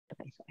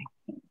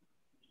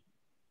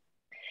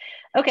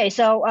Okay,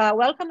 so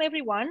welcome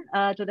everyone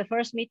to the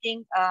first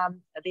meeting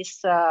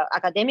this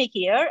academic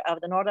year of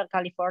the Northern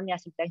California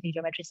Symplectic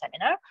Geometry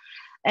Seminar.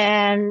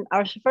 And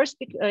our first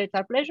speaker, it's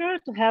our pleasure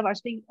to have our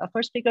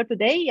first speaker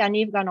today,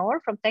 Yaniv Ganor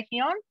from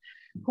Technion,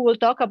 who will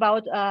talk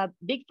about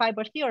big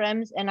fiber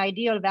theorems and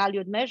ideal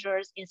valued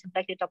measures in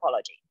symplectic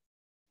topology.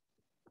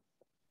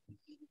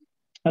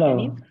 Hello.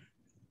 Yaniv?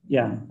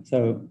 Yeah,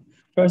 so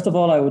first of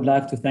all, I would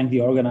like to thank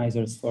the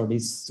organizers for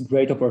this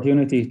great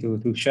opportunity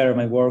to share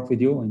my work with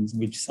you and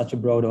with such a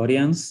broad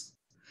audience.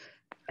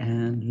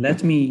 And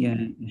let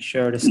me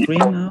share the screen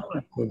now.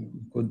 We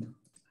could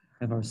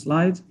have our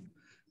slides.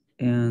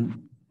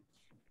 And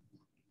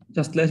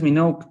just let me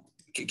know,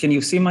 can you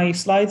see my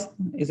slides?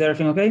 Is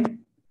everything okay?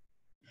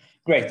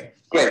 Great.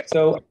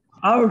 So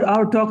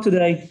our talk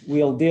today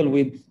will deal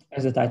with,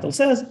 as the title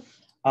says,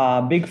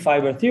 big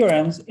fiber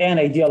theorems and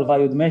ideal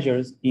valued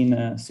measures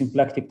in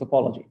symplectic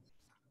topology.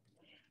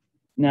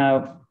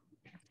 Now,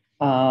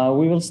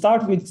 we will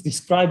start with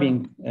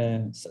describing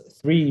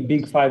three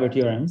big fiber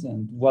theorems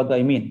and what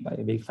I mean by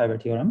a big fiber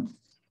theorem.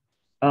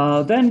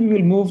 Then we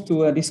will move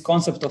to this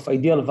concept of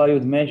ideal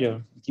valued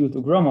measure due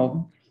to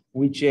Gromov,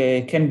 which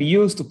can be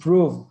used to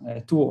prove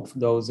two of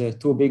those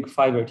two big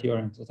fiber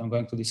theorems that I'm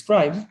going to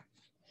describe.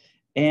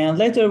 And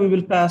later we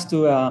will pass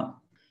to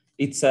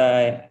its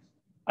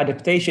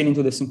adaptation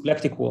into the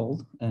symplectic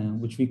world,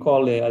 which we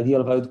call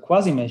ideal valued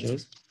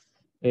quasi-measures,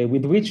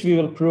 with which we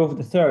will prove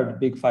the third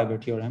big fiber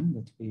theorem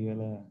that we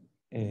will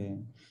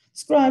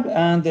describe,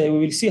 and we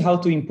will see how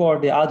to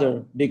import the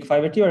other big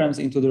fiber theorems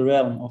into the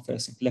realm of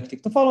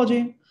symplectic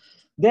topology.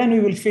 Then we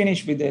will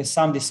finish with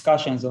some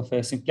discussions of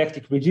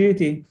symplectic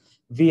rigidity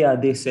via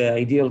this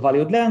ideal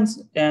valued lens,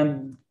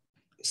 and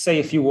say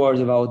a few words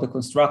about the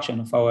construction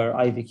of our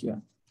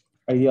IVQM,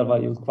 ideal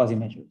valued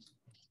quasi-measures.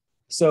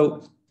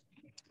 So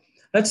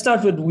let's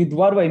start with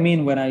what do I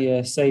mean when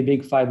I say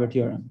big fiber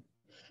theorem.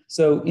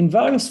 So in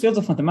various fields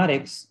of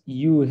mathematics,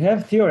 you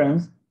have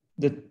theorems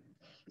that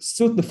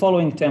suit the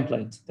following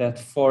template, that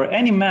for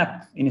any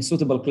map in a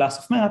suitable class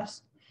of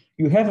maps,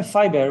 you have a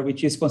fiber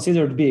which is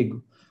considered big,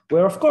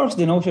 where of course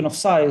the notion of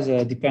size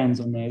depends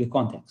on the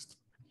context.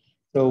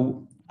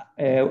 So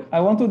I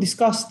want to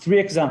discuss three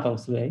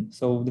examples today.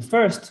 So the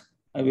first,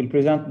 I will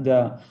present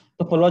the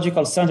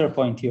topological center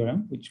point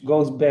theorem, which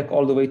goes back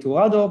all the way to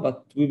Rado,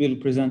 but we will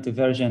present a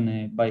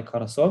version by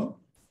Karasov.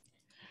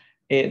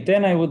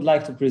 Then I would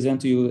like to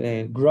present to you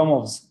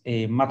Gromov's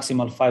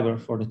maximal fiber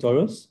for the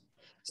torus.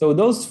 So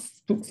those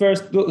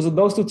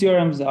two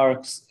theorems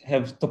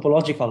have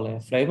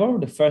topological flavor.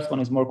 The first one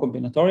is more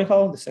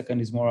combinatorial. The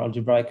second is more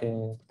algebraic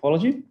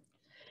topology.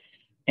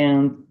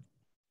 And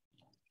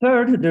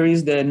third, there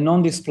is the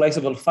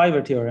non-displaceable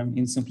fiber theorem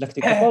in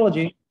symplectic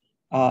topology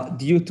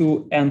due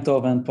to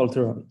Entov and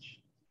Polterovich.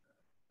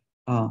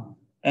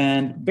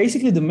 And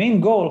basically the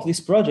main goal of this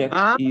project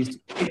is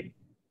to...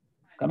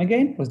 Come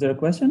again? Was there a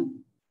question?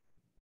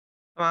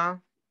 I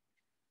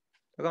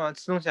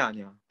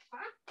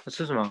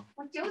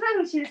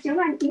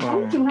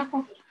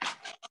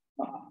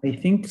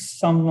think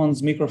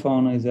someone's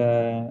microphone is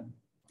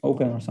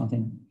open or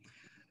something.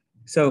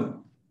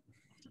 So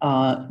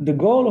the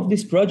goal of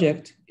this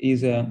project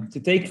is to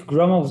take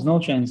Gromov's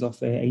notions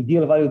of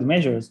ideal valued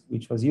measures,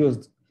 which was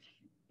used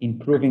in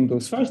proving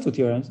those first two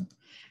theorems,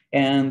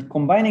 and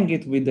combining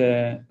it with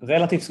the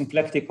relative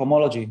symplectic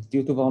homology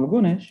due to von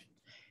Lugunesh,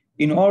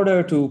 in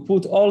order to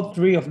put all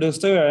three of those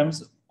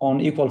theorems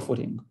on equal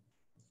footing.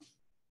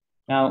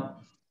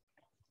 Now,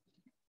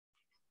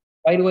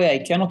 by the way, I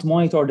cannot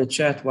monitor the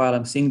chat while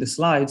I'm seeing the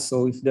slides,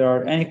 so if there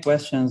are any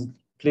questions,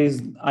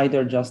 please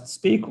either just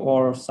speak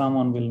or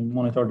someone will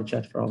monitor the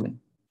chat probably.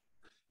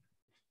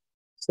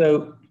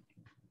 So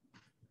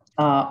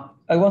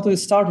I want to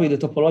start with the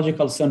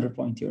topological center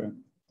point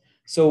theorem.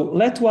 So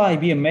let Y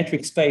be a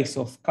metric space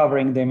of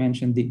covering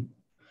dimension D.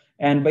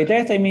 And by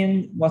that, I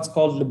mean what's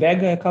called the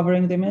Lebesgue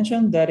covering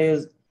dimension. That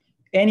is,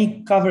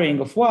 any covering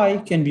of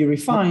Y can be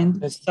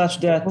refined such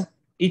that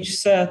each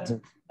set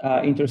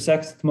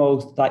intersects at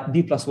most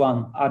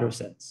D+1 other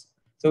sets.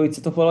 So it's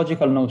a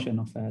topological notion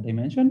of a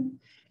dimension.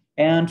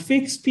 And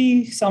fix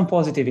P some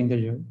positive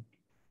integer.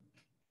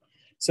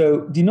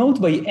 So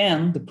denote by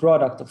N the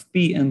product of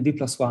P and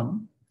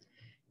D+1,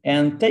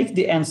 and take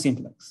the N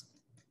simplex.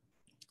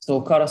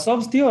 So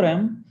Karasov's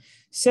theorem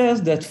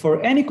says that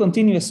for any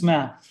continuous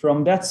map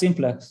from that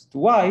simplex to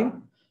Y,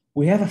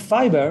 we have a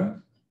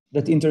fiber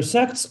that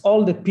intersects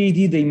all the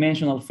PD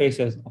dimensional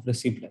faces of the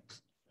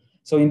simplex.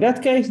 So in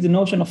that case, the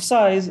notion of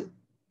size,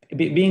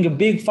 being a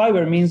big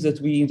fiber, means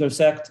that we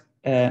intersect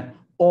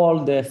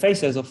all the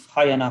faces of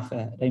high enough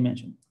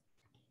dimension.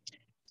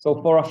 So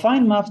for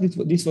affine maps,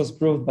 this was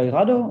proved by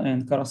Rado,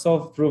 and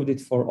Karasov proved it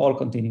for all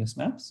continuous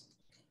maps.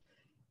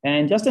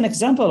 And just an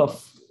example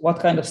of what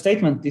kind of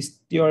statement this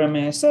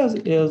theorem says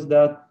is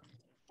that,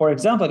 for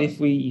example, if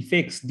we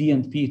fix D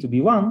and P to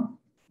be 1,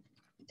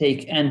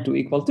 take N to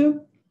equal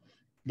 2,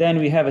 then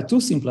we have a 2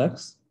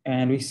 simplex,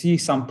 and we see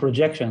some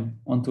projection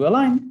onto a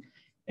line.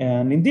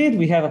 And indeed,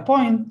 we have a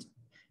point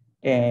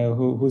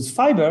whose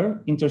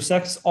fiber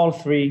intersects all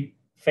three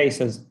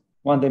faces,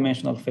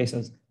 one-dimensional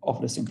faces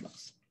of the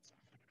simplex.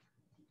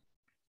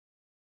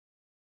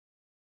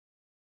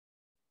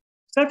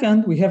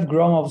 Second, we have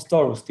Gromov's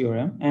torus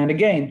theorem. And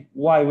again,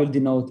 Y will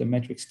denote a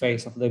metric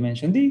space of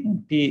dimension D,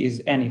 and P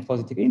is any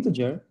positive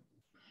integer.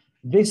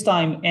 This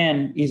time,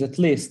 N is at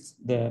least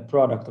the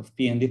product of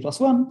P and D plus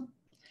 1.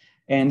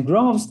 And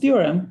Gromov's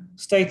theorem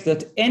states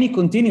that any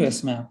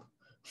continuous map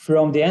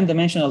from the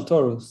n-dimensional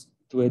torus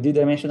to a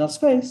d-dimensional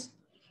space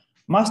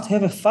must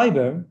have a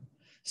fiber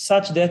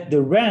such that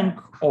the rank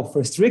of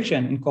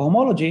restriction in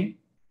cohomology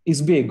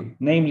is big.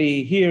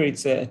 Namely, here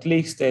it's at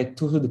least 2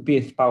 to the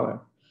pth power.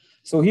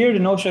 So here the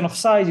notion of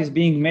size is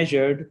being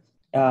measured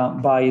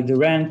by the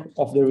rank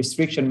of the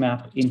restriction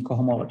map in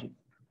cohomology.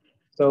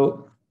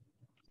 So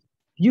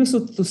due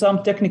to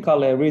some technical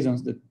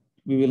reasons that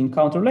we will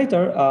encounter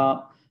later,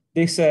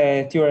 this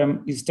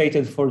theorem is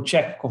stated for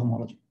check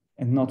cohomology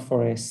and not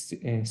for a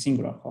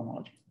singular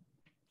cohomology.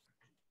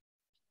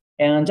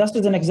 And just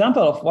as an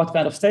example of what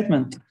kind of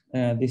statement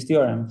this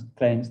theorem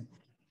claims,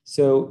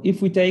 so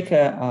if we take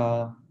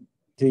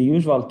the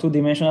usual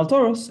two-dimensional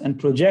torus and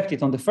project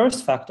it on the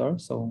first factor,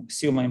 so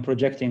assume I'm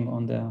projecting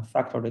on the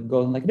factor that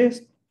goes like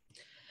this,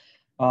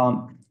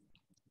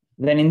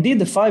 then indeed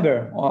the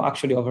fiber, or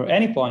actually over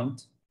any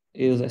point,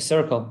 is a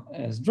circle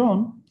as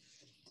drawn.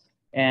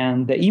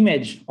 And the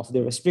image of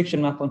the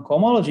restriction map on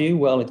cohomology,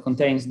 well, it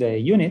contains the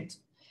unit,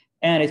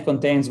 and it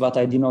contains what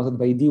I denoted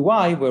by dy,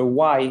 where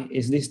y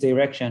is this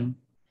direction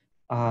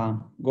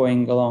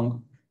going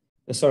along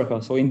the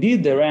circle. So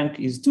indeed, the rank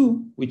is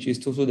 2, which is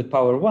 2 to the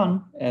power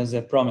 1, as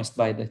promised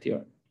by the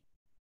theorem.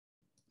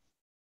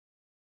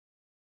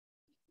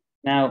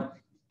 Now,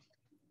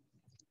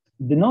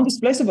 the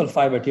non-displaceable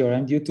fiber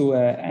theorem, due to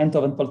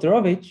Entov and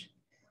Polterovich,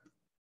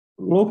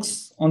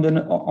 looks on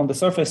the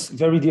surface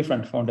very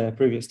different from the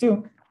previous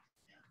two.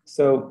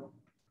 So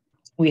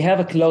we have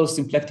a closed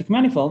symplectic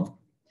manifold,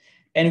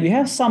 and we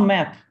have some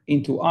map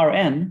into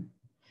Rn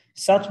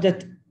such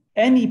that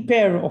any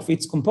pair of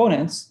its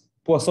components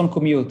Poisson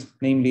commute,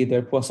 namely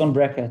their Poisson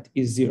bracket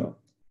is 0.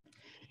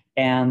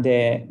 And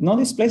the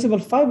non-displaceable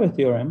fiber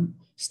theorem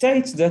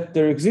states that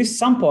there exists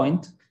some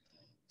point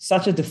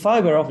such that the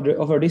fiber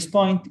over this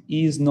point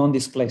is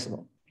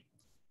non-displaceable.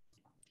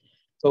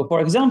 So for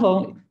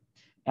example,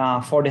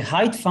 for the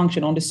height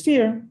function on the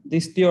sphere,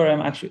 this theorem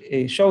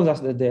actually shows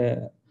us that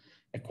the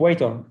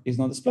equator is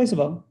not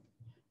displaceable.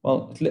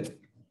 Well,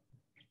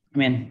 I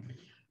mean,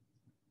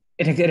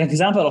 an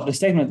example of the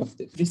statement of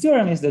this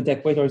theorem is that the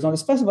equator is not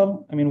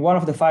displaceable. I mean, one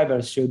of the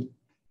fibers should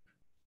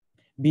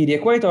be the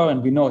equator,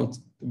 and we know it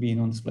to be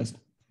non-displaceable.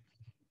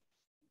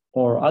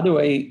 Or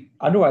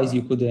otherwise,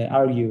 you could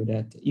argue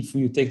that if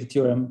you take the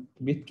theorem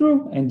to be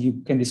true and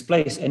you can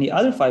displace any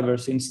other fiber,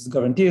 since it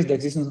guarantees the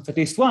existence of at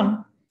least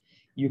one,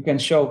 you can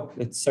show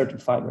that certain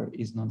fiber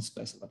is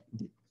non-displaceable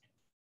indeed.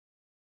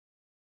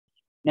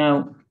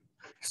 Now,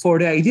 for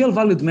the ideal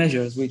valued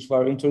measures, which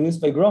were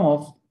introduced by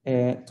Gromov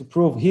to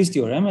prove his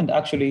theorem, and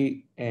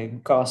actually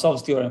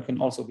Karasov's theorem can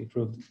also be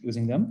proved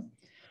using them.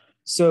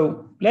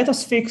 So let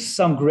us fix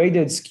some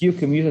graded skew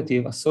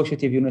commutative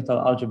associative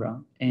unital algebra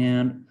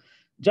and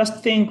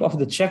just think of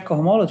the check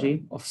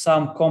cohomology of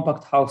some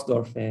compact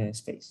Hausdorff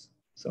space.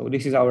 So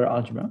this is our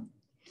algebra.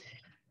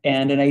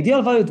 And an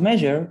ideal valued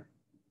measure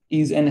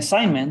is an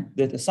assignment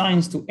that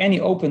assigns to any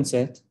open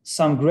set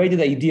some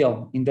graded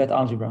ideal in that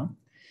algebra,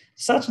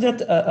 such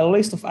that a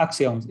list of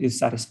axioms is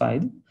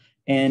satisfied.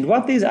 And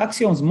what these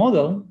axioms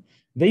model,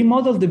 they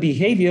model the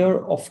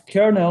behavior of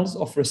kernels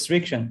of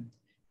restriction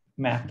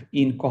map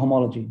in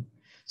cohomology,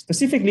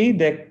 specifically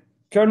the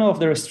kernel of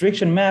the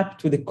restriction map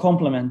to the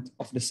complement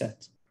of the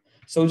set.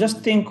 So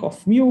just think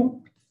of mu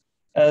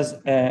as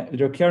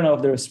the kernel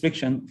of the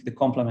restriction, the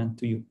complement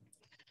to U.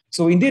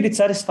 So indeed, it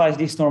satisfies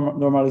this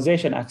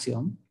normalization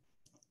axiom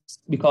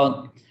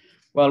because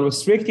while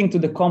restricting to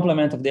the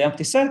complement of the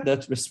empty set,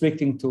 that's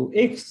restricting to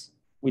X,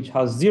 which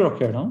has 0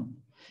 kernel,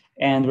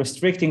 and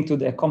restricting to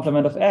the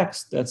complement of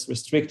X, that's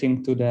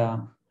restricting to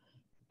the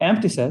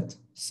empty set.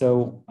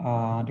 So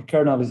the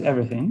kernel is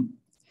everything.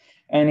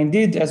 And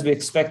indeed, as we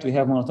expect, we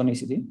have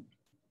monotonicity.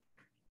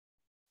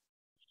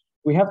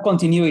 We have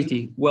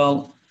continuity.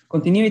 Well,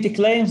 continuity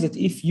claims that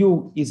if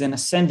U is an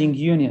ascending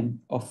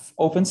union of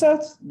open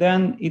sets,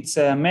 then its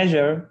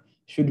measure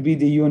should be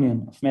the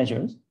union of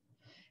measures.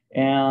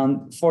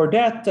 And for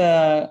that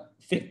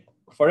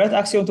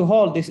axiom to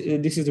hold, this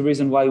is the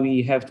reason why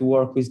we have to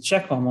work with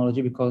check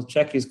cohomology, because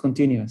check is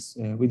continuous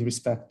with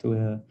respect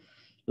to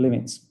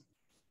limits.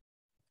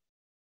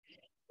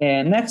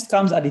 And next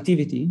comes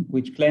additivity,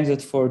 which claims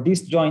that for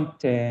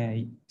disjoint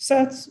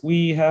sets,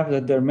 we have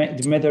that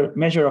the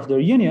measure of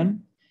their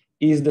union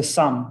is the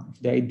sum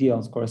of the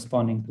ideals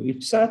corresponding to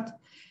each set.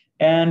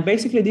 And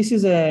basically, this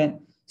is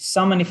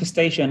some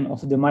manifestation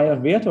of the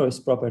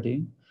Mayer-Vietoris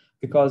property,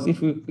 because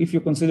if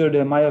you consider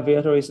the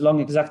Mayer-Vietoris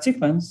long exact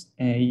sequence,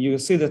 you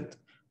see that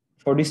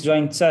for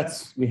disjoint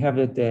sets, we have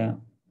that the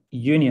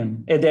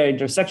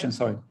intersection,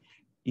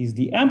 is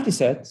the empty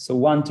set. So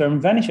one term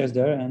vanishes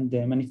there, and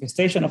the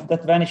manifestation of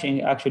that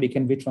vanishing actually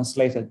can be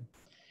translated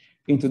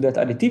into that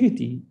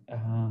additivity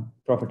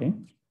property.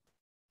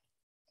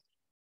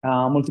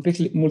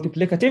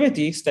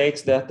 Multiplicativity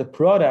states that the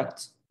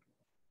product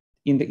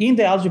in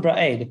the algebra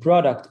A, the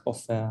product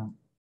of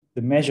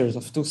the measures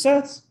of two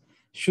sets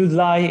should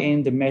lie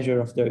in the measure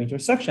of their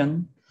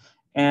intersection.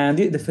 And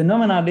the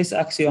phenomena this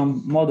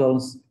axiom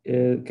models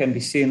can be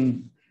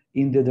seen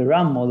in the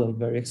RAM model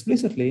very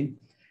explicitly.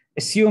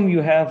 Assume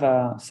you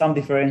have some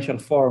differential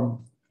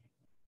form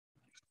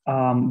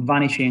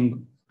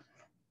vanishing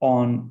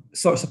on,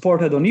 so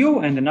supported on U,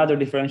 and another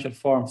differential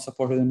form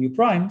supported on U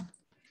prime,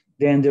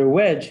 then their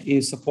wedge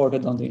is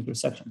supported on the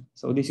intersection.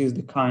 So this is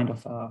the kind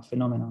of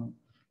phenomenon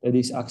that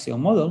this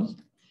axiom models.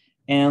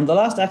 And the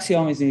last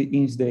axiom is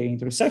the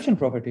intersection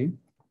property,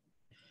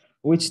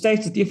 which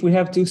states that if we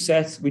have two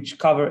sets which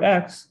cover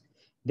X,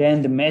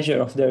 then the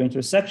measure of their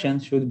intersection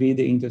should be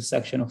the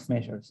intersection of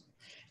measures.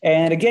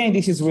 And again,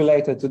 this is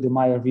related to the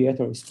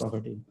Meyer-Vietoris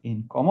property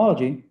in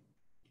cohomology.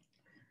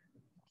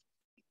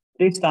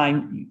 This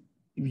time,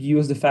 we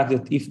use the fact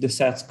that if the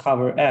sets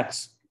cover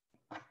X,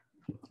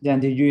 then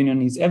the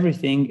union is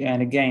everything.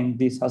 And again,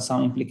 this has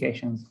some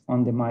implications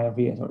on the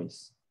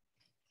Meyer-Vietoris.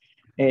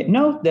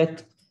 Note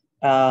that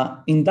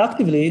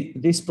inductively,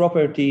 this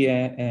property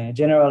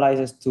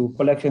generalizes to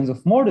collections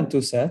of more than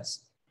two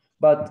sets,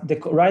 but the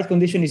right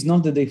condition is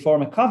not that they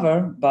form a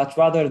cover, but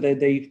rather that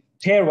they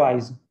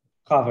pairwise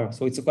cover.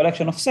 So it's a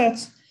collection of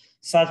sets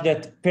such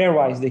that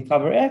pairwise they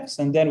cover X,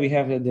 and then we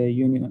have that the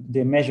union,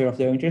 the measure of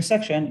their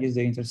intersection is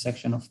the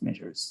intersection of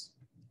measures.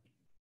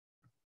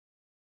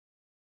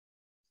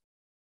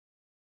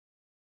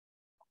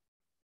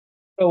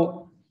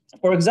 So,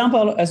 for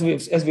example, as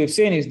we've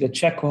seen, is the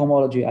check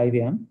cohomology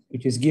IVM,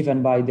 which is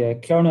given by the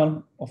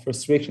kernel of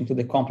restriction to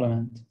the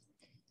complement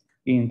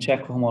in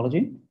check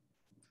cohomology.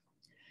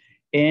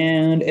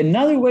 And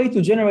another way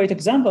to generate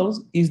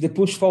examples is the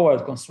push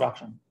forward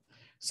construction.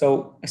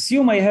 So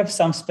assume I have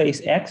some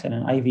space X and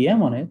an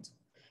IVM on it.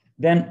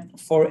 Then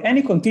for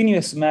any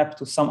continuous map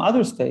to some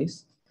other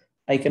space,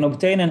 I can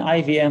obtain an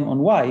IVM on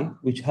Y,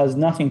 which has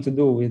nothing to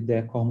do with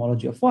the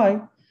cohomology of Y,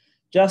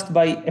 just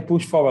by a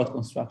push forward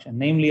construction.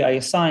 Namely, I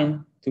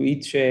assign to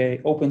each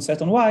open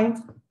set on Y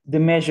the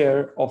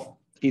measure of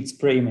its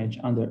preimage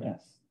under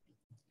F.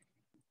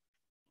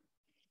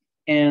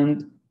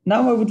 And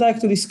now I would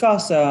like to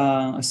discuss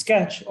a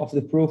sketch of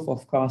the proof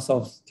of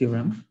Karasov's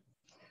theorem.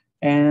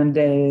 And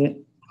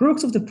the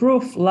crux of the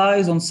proof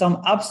lies on some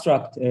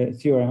abstract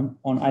theorem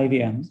on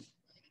IVMs,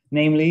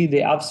 namely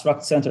the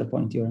abstract center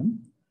point theorem.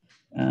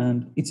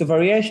 And it's a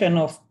variation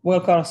of, well,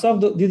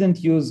 Karasov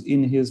didn't use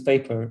in his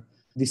paper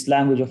this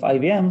language of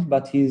IVMs,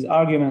 but his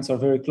arguments are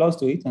very close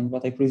to it. And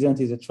what I present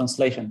is a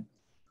translation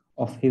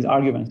of his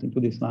arguments into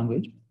this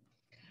language.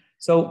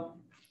 So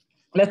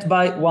let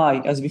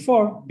Y, as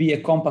before, be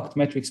a compact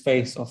metric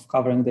space of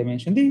covering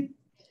dimension D.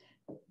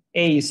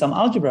 A is some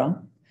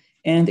algebra,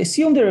 and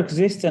assume there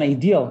exists an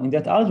ideal in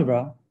that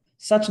algebra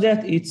such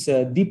that its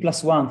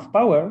D+1th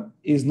power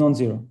is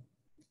non-zero.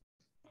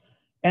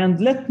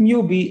 And let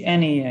mu be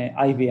any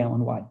IVM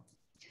on Y.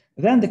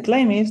 Then the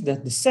claim is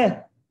that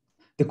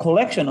the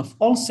collection of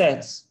all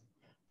sets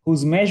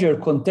whose measure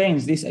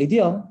contains this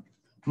ideal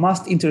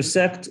must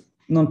intersect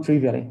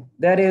non-trivially.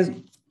 That is,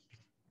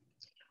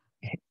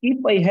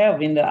 if I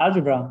have in the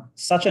algebra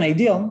such an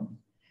ideal,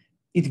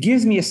 it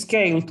gives me a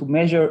scale to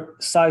measure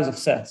size of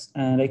sets.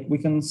 And like we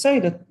can say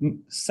that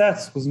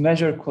sets whose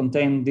measure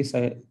contains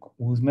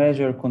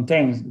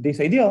this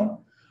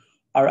ideal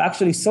are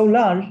actually so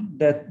large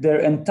that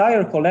their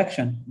entire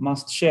collection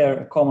must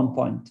share a common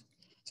point.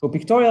 So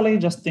pictorially,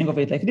 just think of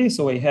it like this.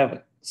 So I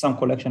have some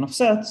collection of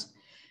sets,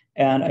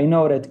 and I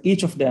know that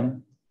each of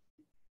them,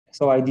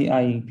 so I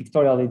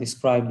pictorially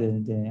describe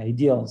the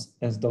ideals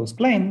as those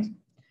planes,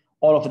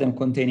 all of them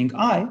containing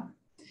I,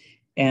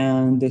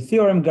 and the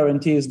theorem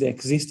guarantees the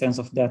existence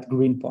of that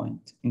green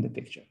point in the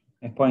picture,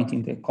 a point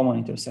in the common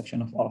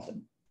intersection of all of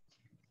them.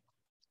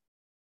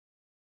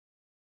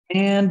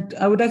 And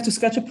I would like to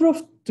sketch a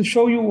proof to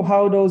show you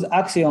how those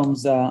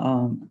axioms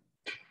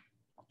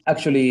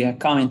actually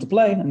come into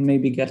play and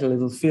maybe get a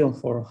little feel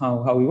for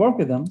how we work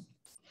with them.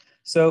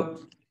 So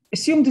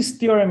assume this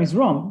theorem is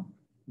wrong,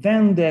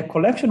 then the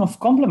collection of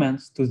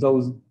complements to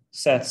those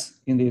sets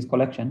in this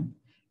collection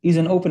is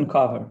an open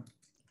cover.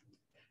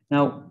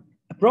 Now,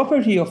 a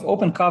property of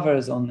open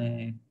covers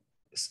on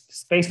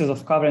spaces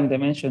of covering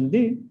dimension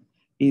D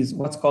is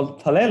what's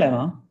called Palais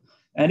lemma,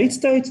 and it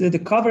states that the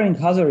covering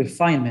has a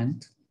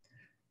refinement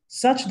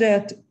such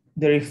that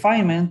the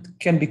refinement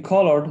can be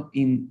colored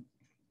in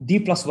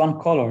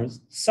D+1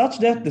 colors, such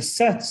that the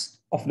sets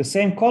of the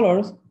same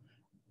colors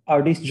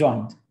are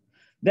disjoint.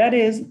 That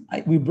is,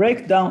 we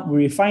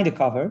refine the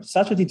cover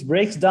such that it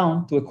breaks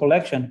down to a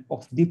collection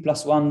of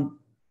D+1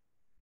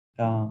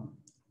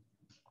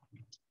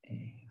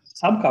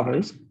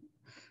 subcovers,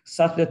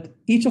 such that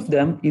each of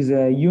them is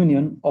a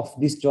union of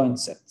disjoint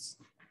sets.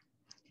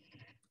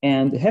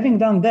 And having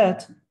done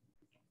that,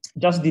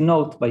 just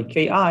denote by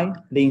Ki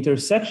the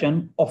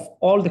intersection of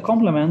all the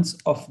complements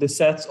of the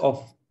sets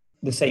of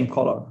the same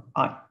color,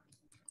 I.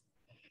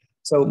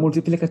 So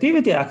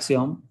multiplicativity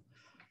axiom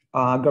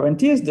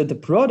guarantees that the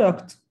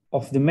product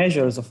of the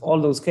measures of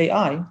all those ki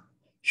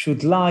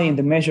should lie in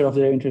the measure of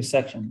their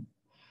intersection.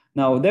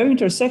 Now, their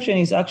intersection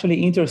is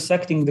actually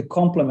intersecting the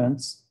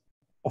complements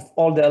of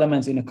all the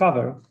elements in a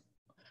cover.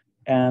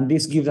 And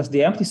this gives us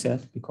the empty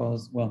set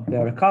because, well, they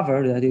are a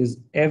cover. That is,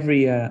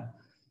 every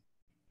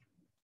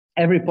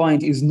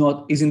point is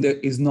not in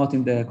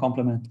the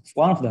complement of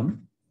one of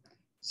them.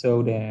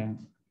 So the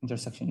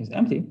intersection is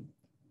empty.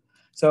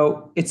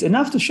 So it's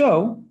enough to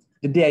show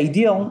that the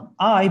ideal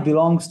I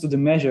belongs to the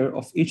measure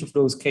of each of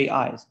those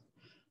ki's,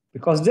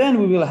 because then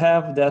we will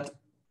have that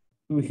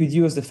we could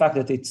use the fact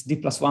that its d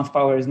plus 1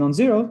 power is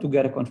non-zero to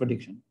get a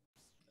contradiction.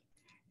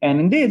 And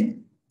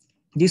indeed,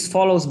 this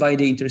follows by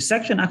the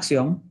intersection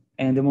axiom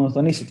and the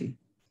monotonicity.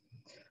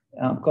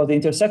 Because the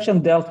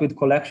intersection dealt with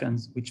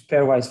collections which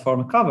pairwise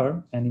form a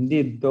cover, and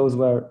indeed those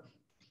were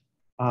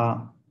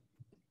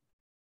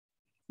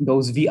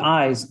those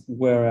VIs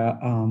were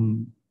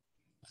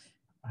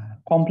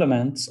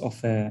complements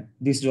of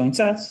disjoint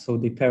sets, so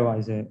they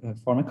pairwise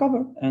form a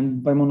cover,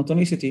 and by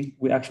monotonicity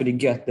we actually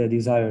get the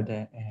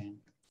desired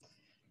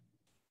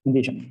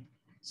condition.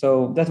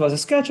 So that was a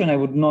sketch, and I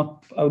would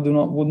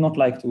not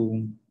like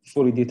to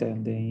fully detail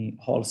the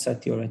whole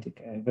set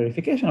theoretic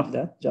verification of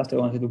that. Just I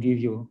wanted to give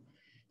you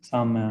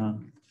some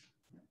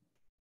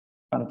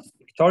kind of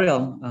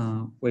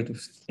pictorial way to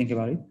think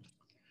about it.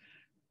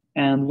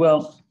 And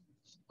well,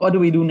 what do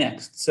we do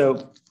next?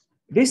 So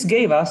this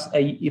gave us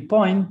a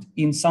point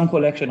in some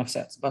collection of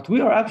sets, but we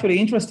are actually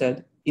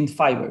interested in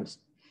fibers.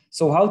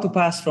 So how to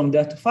pass from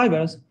that to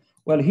fibers?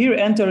 Well, here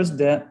enters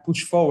the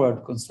push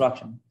forward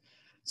construction.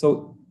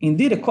 So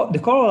indeed, the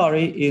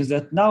corollary is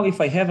that now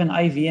if I have an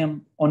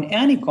IVM on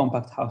any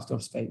compact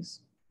Hausdorff space,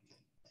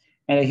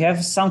 and I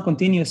have some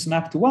continuous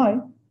map to Y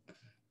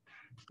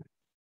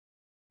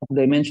of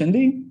dimension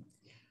D,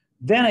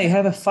 then I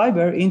have a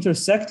fiber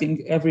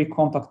intersecting every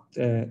compact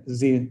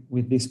Z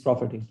with this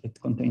property that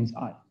contains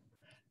I.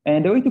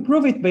 And the way to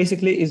prove it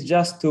basically is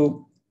just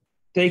to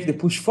take the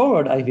push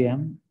forward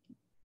IVM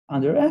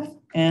under F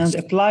and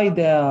apply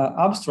the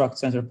abstract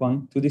center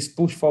point to this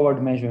push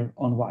forward measure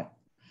on Y.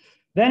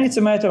 Then it's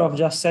a matter of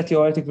just set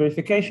theoretic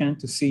verification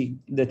to see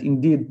that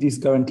indeed this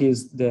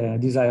guarantees the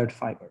desired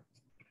fiber.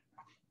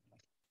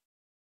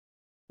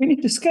 We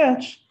need to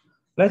sketch.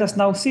 Let us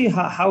now see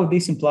how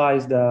this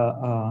implies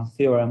the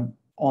theorem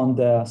on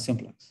the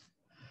simplex.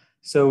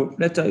 So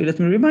let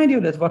me remind you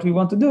that what we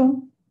want to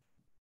do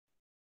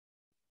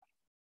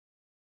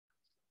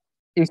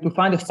is to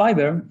find a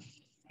fiber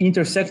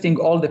intersecting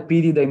all the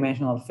PD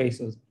dimensional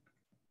faces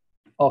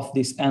of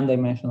this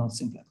n-dimensional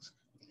simplex.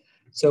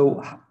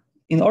 So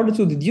in order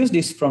to deduce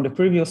this from the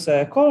previous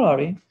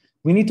corollary,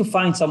 we need to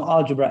find some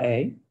algebra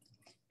A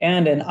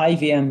and an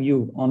IVM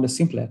U on the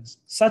simplex,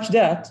 such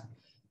that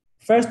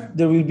first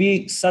there will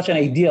be such an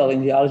ideal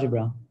in the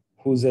algebra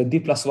whose d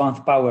plus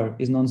 1 power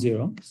is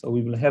non-zero. So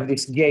we will have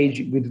this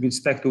gauge with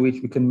respect to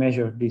which we can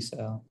measure this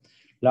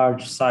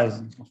large size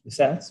of the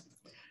sets.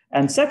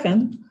 And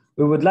second,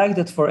 we would like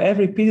that for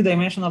every PD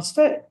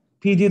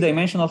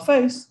dimensional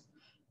face,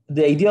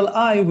 the ideal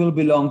I will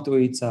belong to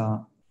its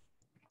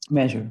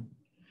measure.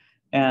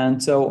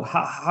 And so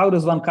how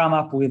does one come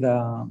up with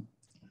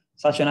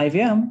such an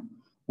IVM?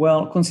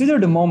 Well, consider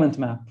the moment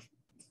map,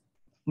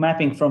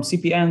 mapping from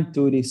CPN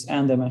to this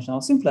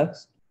n-dimensional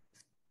simplex.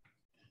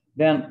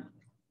 Then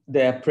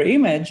the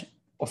preimage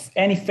of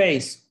any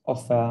face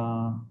of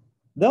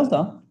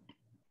delta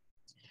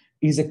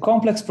is a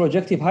complex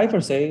projective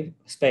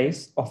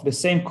hyperspace of the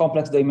same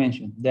complex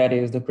dimension. That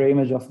is, the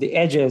preimage of the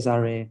edges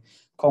are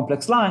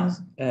complex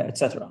lines,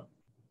 etc.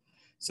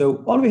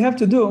 So all we have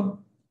to do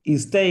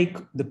is take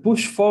the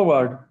push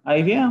forward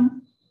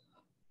IVM,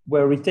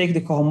 where we take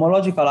the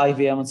cohomological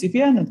IVM on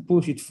CPN and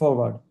push it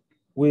forward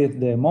with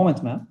the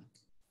moment map.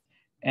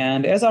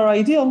 And as our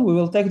ideal, we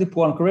will take the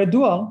Poincare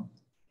dual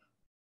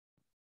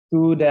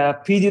to the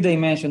PD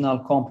dimensional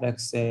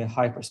complex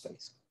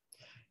hyperspace.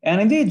 And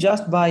indeed,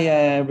 just by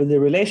the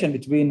relation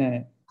between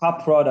a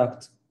cup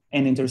product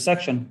and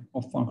intersection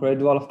of Poincare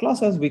dual of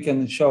classes, we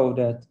can show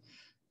that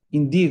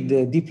indeed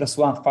the d plus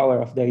 1 power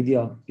of the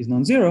ideal is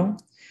non-zero.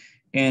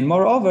 And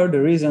moreover,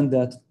 the reason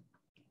that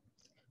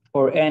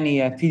for any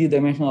PD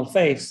dimensional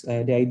face,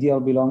 the ideal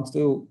belongs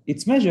to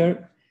its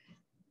measure,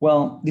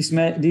 well, this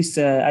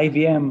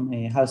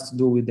IVM has to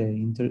do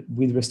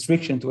with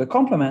restriction to a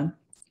complement.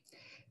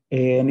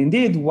 And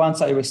indeed,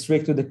 once I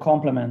restrict to the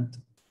complement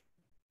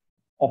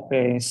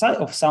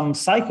of some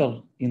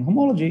cycle in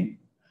homology,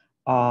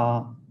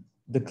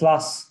 the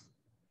class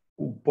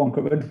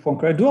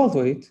Poincare dual to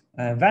it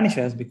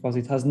vanishes because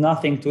it has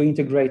nothing to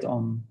integrate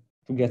on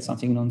to get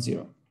something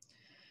non-zero.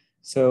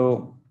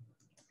 So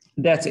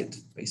that's it,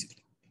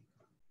 basically.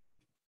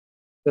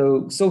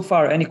 So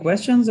far, any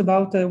questions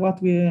about what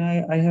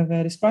I have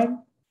described?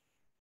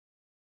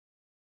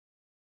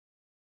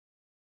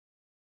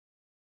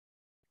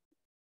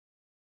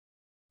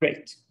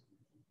 Great.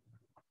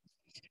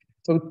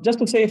 So just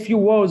to say a few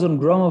words on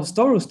Gromov's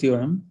torus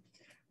theorem,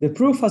 the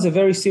proof has a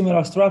very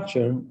similar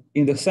structure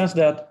in the sense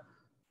that,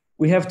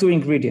 we have two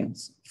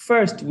ingredients.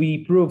 First, we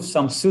prove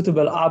some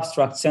suitable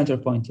abstract center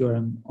point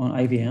theorem on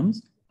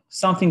IVMs,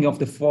 something of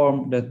the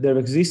form that there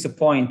exists a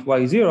point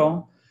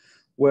y0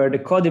 where the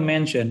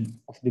codimension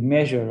of the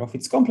measure of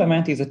its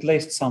complement is at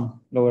least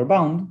some lower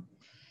bound.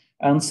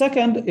 And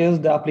second is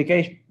the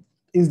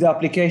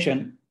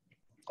application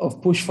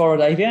of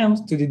push-forward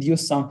IVMs to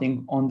deduce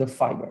something on the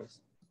fibers.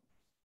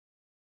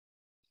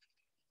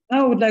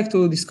 Now I would like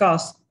to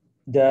discuss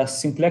the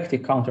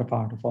symplectic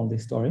counterpart of all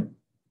this story,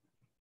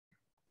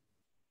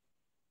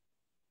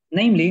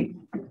 namely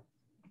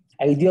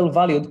ideal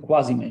valued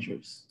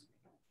quasi-measures.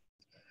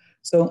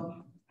 So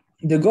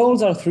the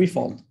goals are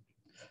threefold.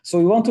 So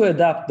we want to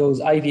adapt those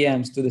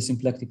IVMs to the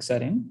symplectic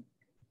setting.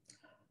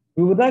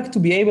 We would like to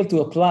be able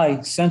to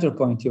apply center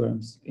point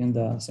theorems in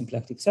the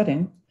symplectic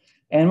setting.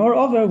 And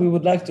moreover, we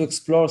would like to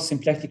explore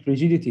symplectic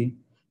rigidity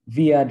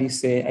via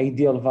this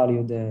ideal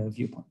valued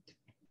viewpoint.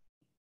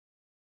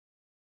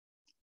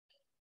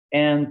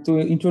 And to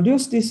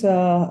introduce this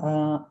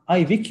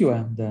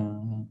IVQM,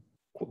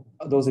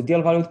 those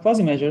ideal valued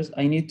quasi-measures,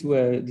 I need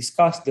to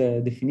discuss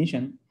the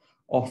definition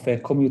of a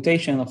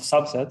commutation of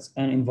subsets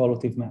and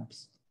involutive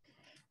maps.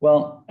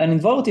 Well, an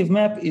involutive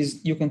map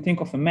is, you can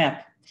think of a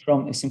map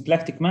from a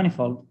symplectic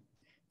manifold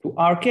to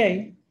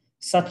RK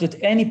such that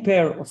any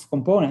pair of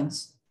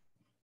components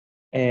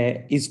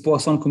is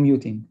Poisson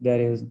commuting. That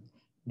is,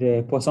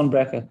 the Poisson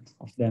bracket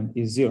of them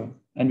is 0.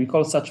 And we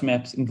call such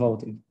maps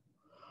involutive.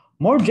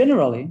 More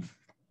generally,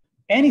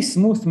 any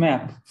smooth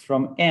map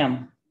from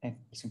M, a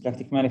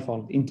symplectic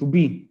manifold, into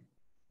B,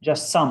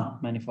 just some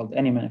manifold,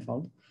 any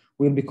manifold,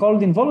 will be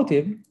called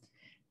involutive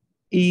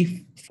if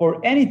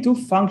for any two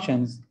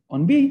functions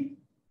on B,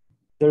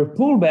 their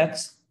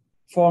pullbacks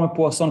form a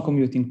Poisson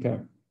commuting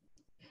pair.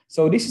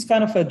 So this is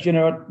kind of a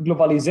general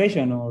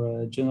globalization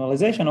or a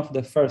generalization of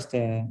the first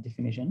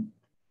definition,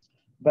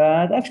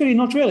 but actually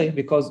not really,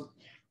 because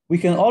we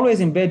can always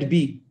embed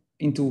B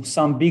into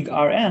some big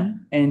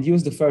Rn and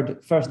use the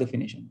first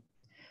definition.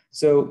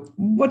 So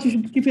what you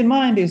should keep in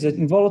mind is that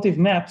involutive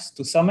maps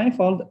to some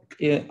manifold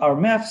are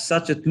maps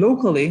such that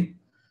locally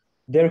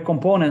their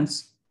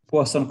components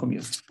Poisson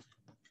commute.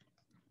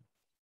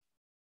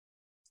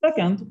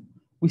 Second,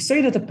 we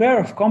say that a pair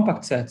of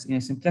compact sets in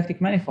a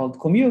symplectic manifold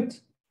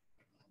commute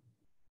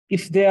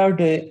if they are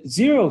the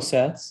zero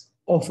sets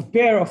of a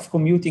pair of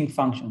commuting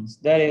functions.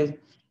 That is,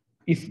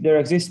 if there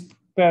exists a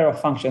pair of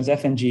functions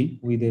f and g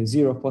with a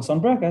zero Poisson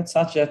bracket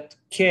such that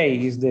k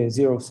is the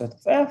zero set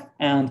of f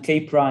and k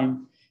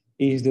prime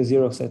is the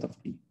zero set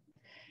of p.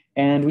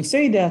 And we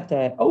say that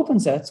open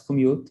sets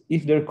commute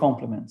if their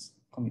complements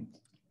commute.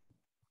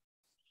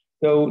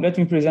 So let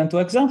me present two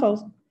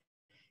examples.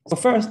 So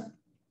first,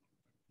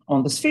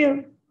 on the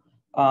sphere,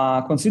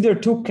 consider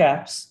two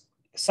caps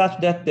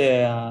such that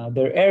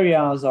their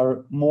areas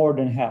are more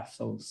than half.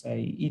 So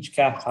say each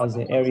cap has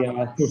the area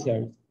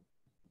 2/3.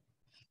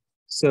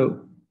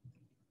 So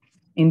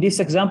in this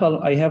example,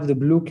 I have the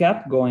blue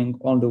cap going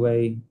all the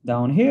way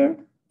down here,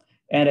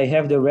 and I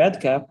have the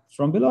red cap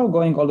from below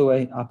going all the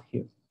way up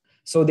here.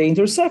 So they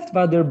intersect,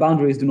 but their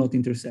boundaries do not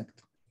intersect.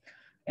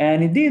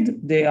 And indeed,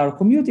 they are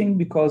commuting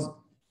because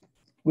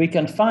we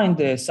can find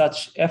such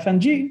f and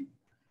g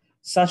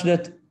such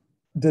that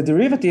the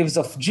derivatives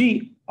of g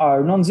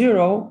are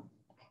non-zero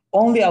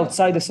only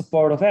outside the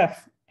support of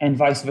f and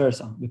vice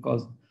versa,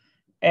 because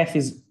f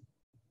is,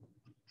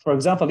 for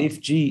example, if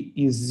g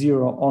is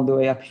 0 all the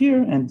way up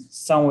here and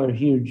somewhere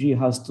here g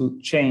has to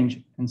change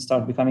and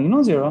start becoming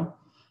non-zero,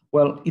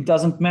 well, it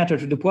doesn't matter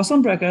to the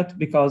Poisson bracket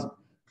because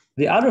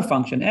the other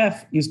function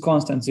f is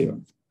constant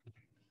 0.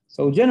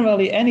 So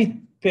generally, any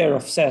pair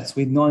of sets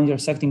with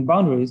non-intersecting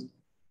boundaries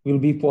will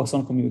be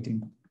Poisson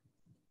commuting.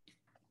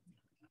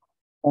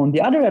 On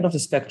the other end of the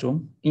spectrum,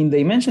 in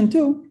dimension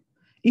 2,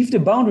 if the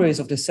boundaries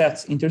of the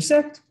sets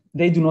intersect,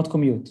 they do not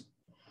commute.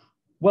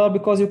 Well,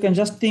 because you can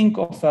just think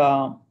of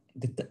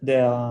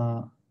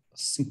the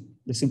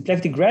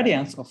symplectic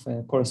gradients of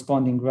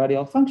corresponding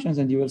radial functions,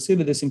 and you will see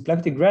that the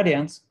symplectic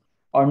gradients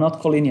are not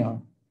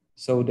collinear.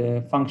 So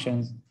the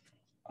functions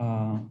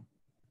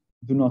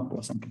do not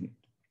Poisson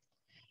commute.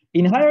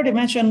 In higher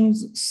dimensions,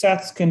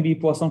 sets can be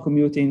Poisson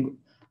commuting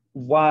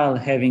while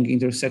having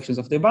intersections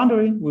of the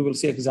boundary. We will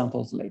see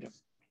examples later.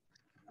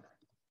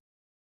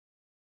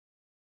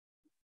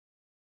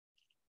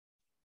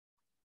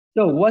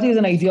 So what is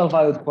an ideal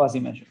valued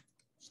quasi-measure?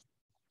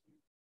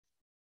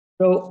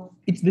 So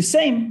it's the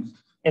same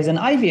as an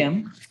IVM,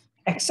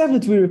 except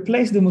that we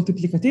replace the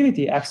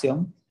multiplicativity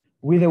axiom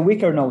with a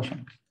weaker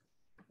notion.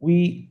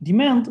 We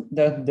demand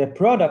that the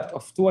product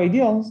of two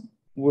ideals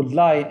would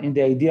lie in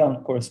the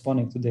ideal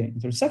corresponding to the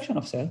intersection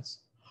of sets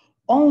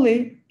only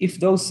if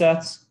those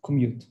sets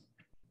commute.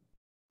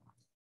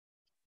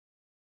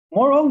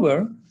 Moreover,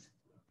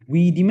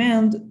 we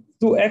demand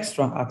two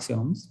extra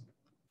axioms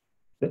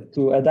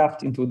to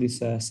adapt into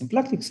this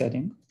symplectic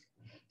setting.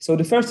 So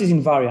the first is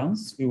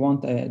invariance. We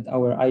want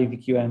our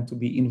IVQM to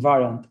be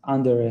invariant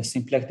under a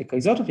symplectic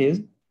isotopes.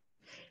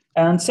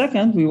 And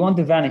second, we want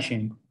the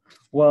vanishing.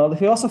 Well, the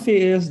philosophy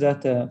is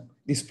that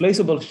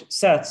displaceable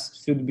sets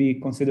should be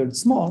considered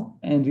small,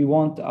 and we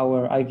want our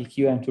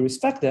IVQM to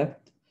respect that.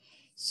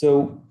 So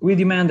we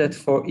demand that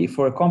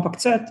for a compact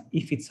set,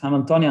 if it's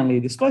Hamiltonianly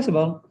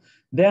displaceable,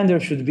 then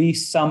there should be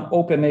some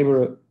open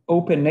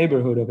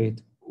neighborhood of it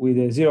with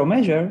a zero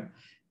measure.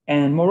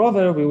 And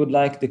moreover, we would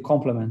like the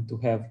complement to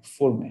have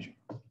full measure.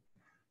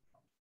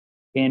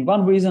 And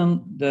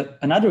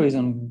another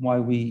reason why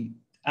we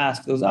ask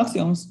those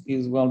axioms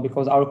is, well,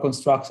 because our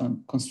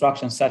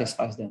construction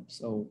satisfies them.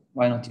 So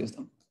why not use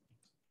them?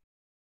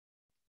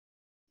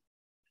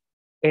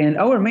 And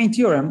our main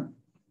theorem,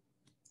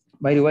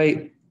 by the way,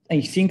 I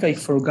think I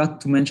forgot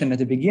to mention at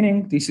the beginning,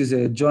 this is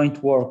a joint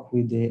work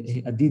with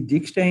Adit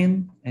Dickstein,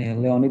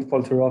 Leonid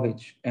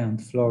Polterovich, and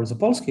Flor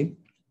Zapolsky.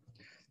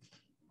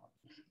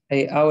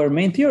 Our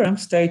main theorem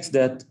states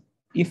that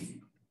if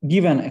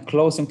given a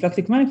closed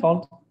symplectic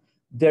manifold,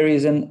 there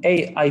is an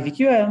A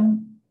IVQM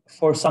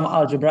for some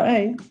algebra A,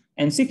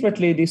 and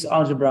secretly this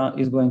algebra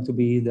is going to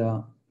be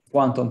the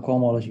quantum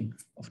cohomology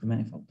of the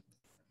manifold.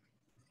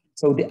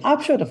 So the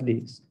upshot of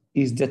this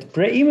is that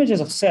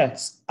pre-images of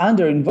sets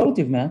under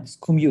involutive maps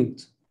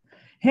commute.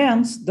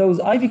 Hence, those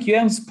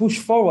IVQMs push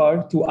forward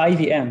to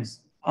IVMs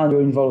under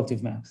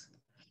involutive maps.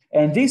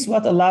 And this is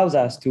what allows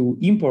us to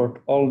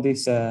import all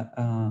this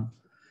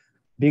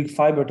big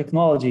fiber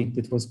technology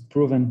that was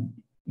proven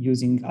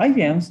using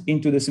IVMs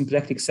into the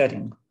symplectic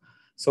setting.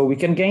 So we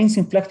can gain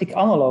symplectic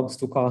analogs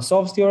to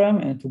Karasov's theorem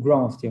and to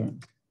Gromov's theorem.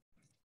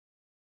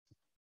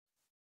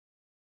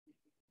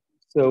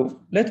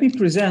 So let me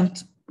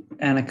present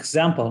an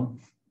example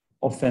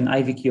of an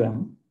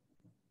IVQM.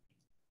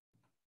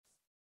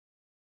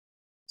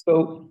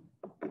 So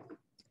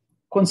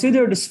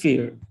consider the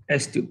sphere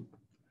S2.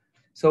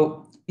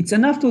 So it's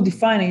enough to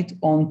define it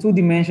on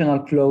two-dimensional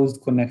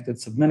closed connected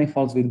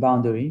submanifolds with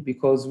boundary,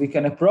 because we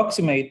can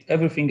approximate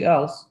everything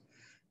else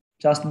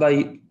just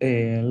by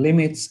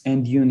limits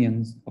and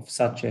unions of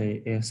such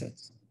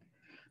sets.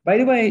 By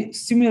the way,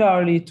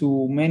 similarly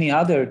to many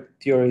other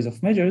theories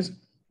of measures,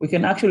 we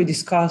can actually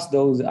discuss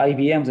those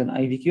IVMs and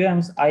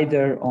IVQMs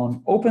either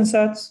on open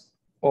sets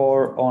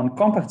or on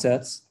compact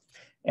sets.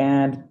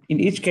 And in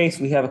each case,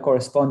 we have a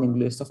corresponding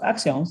list of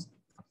axioms.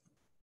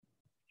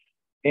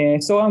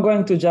 So I'm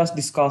going to just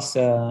discuss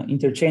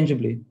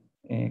interchangeably,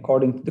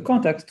 according to the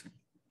context,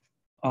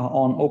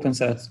 on open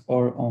sets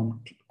or on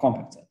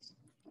compact sets.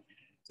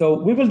 So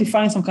we will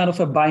define some kind of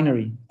a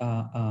binary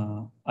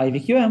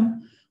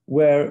IVQM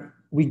where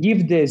we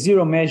give the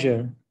zero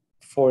measure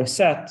for a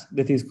set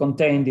that is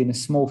contained in a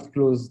smooth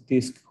closed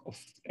disk of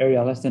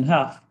area less than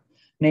half,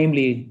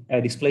 namely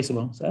a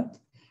displaceable set,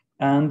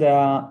 and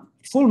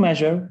full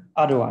measure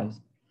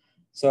otherwise.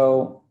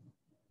 So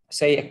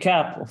say a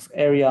cap of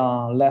area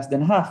less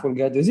than half will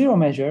get the zero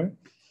measure,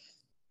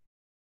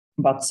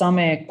 but some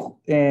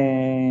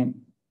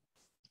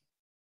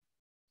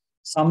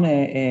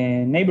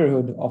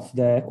neighborhood of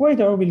the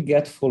equator will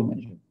get full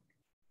measure.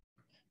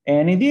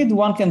 And indeed,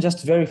 one can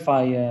just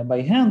verify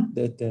by hand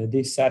that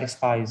this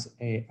satisfies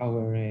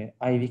our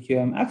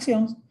IVQM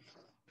axioms,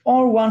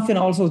 or one can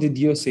also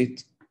deduce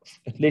it,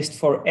 at least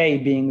for A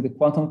being the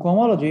quantum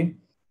cohomology.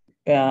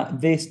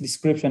 This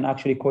description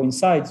actually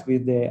coincides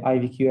with the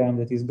IVQM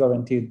that is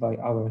guaranteed by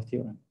our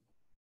theorem.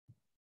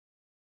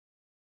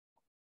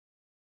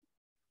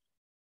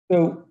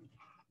 So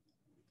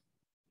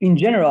in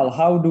general,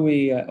 how do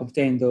we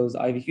obtain those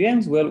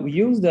IVQMs? Well, we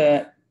use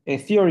the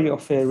theory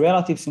of a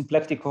relative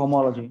symplectic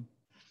cohomology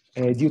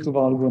due to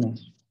Van.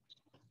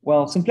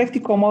 Well,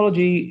 symplectic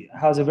cohomology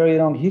has a very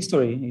long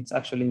history. It's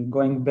actually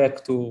going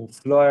back to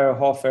Floer,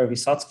 Hofer,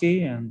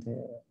 Vysotsky, and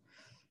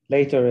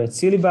later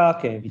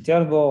Zilibak,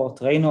 Viterbo,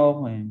 Traynor,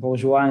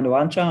 Bourgeois, and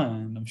Oancha,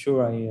 and I'm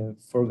sure I have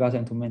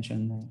forgotten to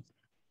mention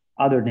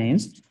other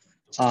names.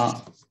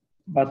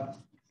 But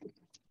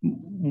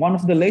one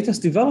of the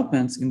latest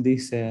developments in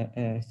this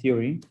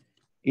theory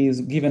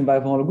is given by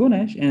von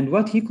Gunesh, and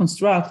what he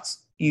constructs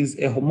is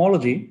a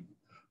homology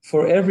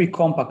for every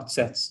compact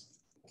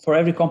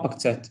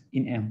set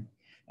in M.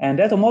 And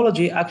that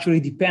homology actually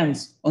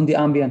depends on the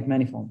ambient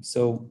manifold.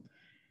 So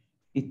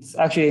it's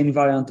actually an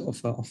invariant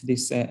of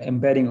this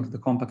embedding of the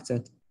compact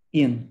set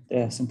in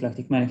the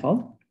symplectic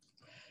manifold.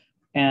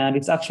 And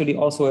it's actually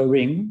also a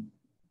ring.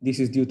 This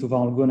is due to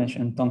von Gunesh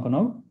and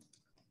Tonkonov.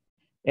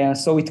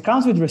 So it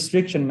comes with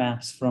restriction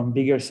maps from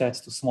bigger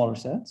sets to smaller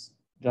sets,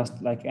 just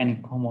like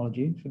any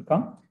homology should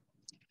come.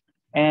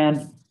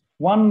 And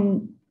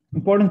one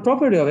important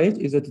property of it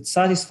is that it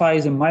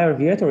satisfies a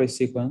Meyer-Vietory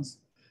sequence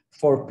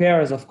for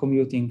pairs of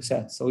commuting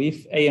sets. So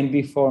if A and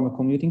B form a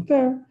commuting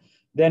pair,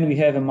 then we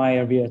have a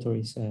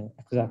Meyer-Vietory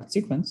exact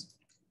sequence.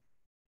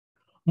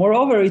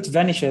 Moreover, it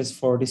vanishes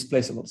for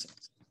displaceable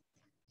sets.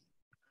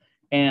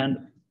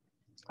 And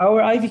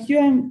our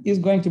IVQM is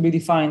going to be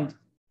defined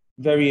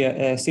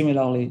very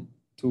similarly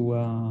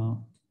to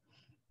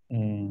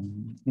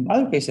in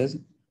other cases.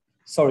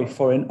 Sorry,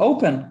 for an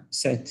open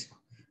set,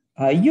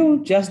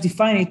 you just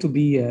define it to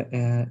be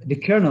the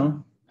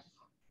kernel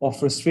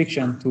of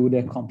restriction to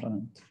the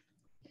complement.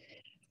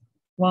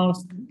 Well,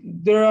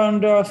 there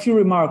are a few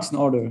remarks in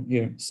order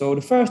here. So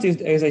the first is,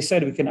 as I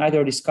said, we can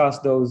either discuss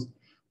those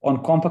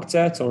on compact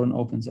sets or on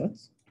open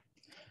sets.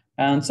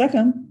 And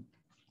second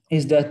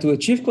is that to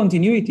achieve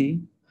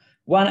continuity,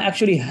 one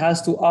actually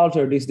has to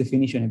alter this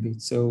definition a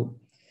bit. So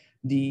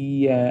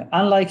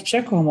unlike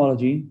check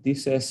homology,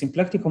 this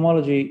symplectic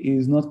homology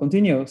is not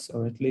continuous,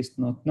 or at least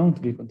not known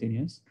to be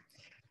continuous.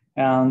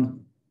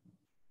 And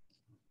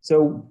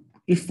so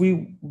if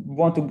we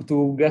want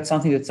to get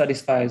something that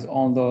satisfies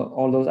all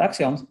those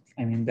axioms,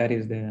 I mean, that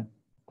is the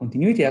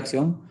continuity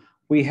axiom,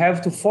 we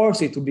have to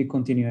force it to be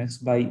continuous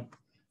by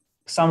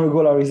some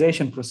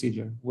regularization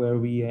procedure where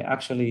we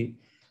actually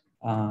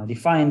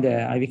define the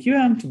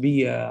IVQM to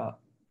be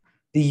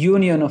the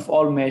union of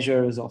all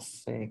measures of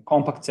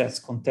compact sets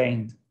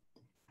contained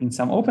in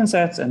some open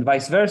sets, and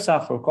vice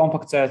versa. For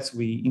compact sets,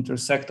 we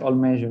intersect all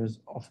measures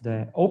of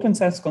the open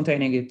sets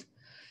containing it.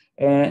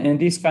 And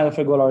this kind of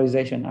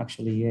regularization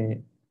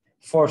actually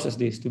forces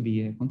this to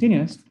be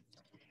continuous.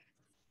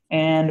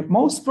 And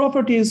most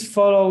properties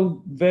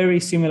follow very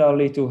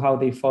similarly to how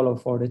they follow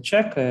for the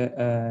check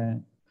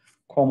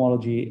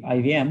homology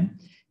IVM,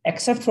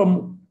 except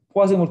from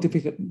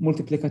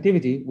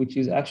quasi-multiplicativity, which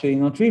is actually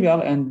not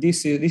trivial. And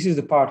this is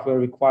the part where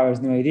it requires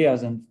new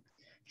ideas and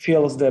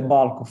fills the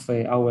bulk of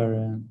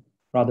our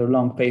rather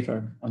long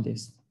paper on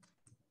this.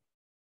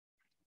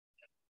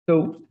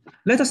 So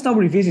let us now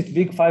revisit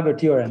big fiber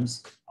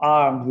theorems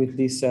armed with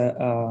this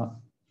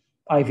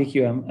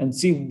IVQM and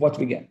see what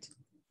we get.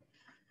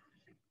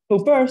 So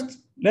first,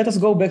 let us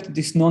go back to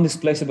this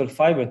non-displaceable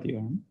fiber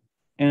theorem.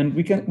 And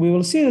we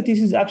will see that this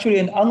is actually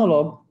an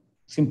analog,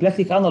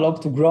 symplectic analog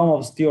to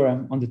Gromov's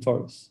theorem on the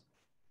torus.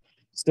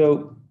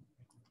 So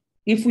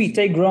if we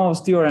take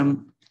Gromov's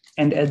theorem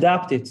and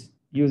adapt it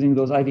using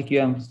those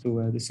IVQMs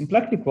to the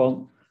symplectic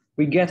one,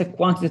 we get a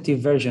quantitative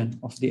version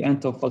of the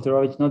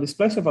N-Walterovich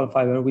non-displaceable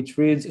fiber, which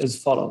reads as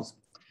follows: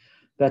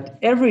 that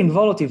every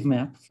involutive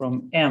map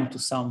from M to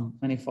some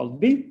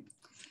manifold B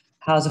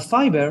has a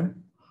fiber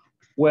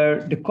where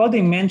the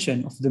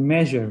codimension of the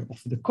measure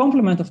of the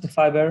complement of the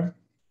fiber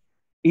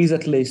is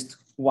at least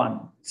 1.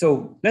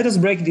 So let us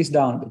break this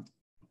down a bit.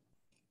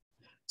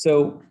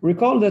 So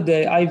recall that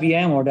the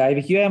IVM or the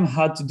IVQM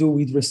had to do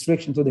with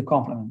restriction to the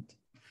complement.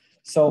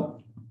 So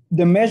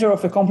the measure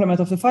of a complement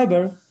of the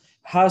fiber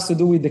has to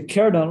do with the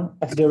kernel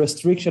of the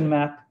restriction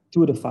map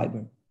to the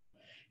fiber.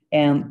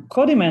 And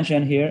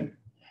codimension here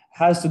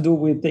has to do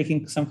with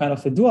taking some kind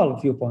of a dual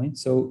viewpoint.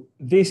 So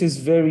this is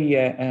very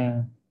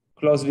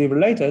closely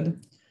related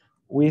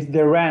with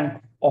the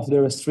rank of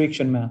the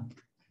restriction map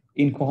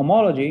in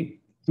cohomology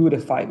to the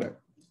fiber.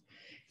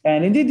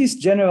 And indeed, this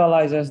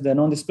generalizes the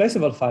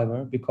non-displaceable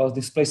fiber because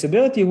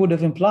displaceability would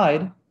have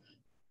implied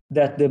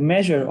that the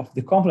measure of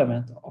the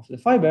complement of the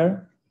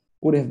fiber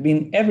would have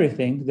been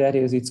everything, that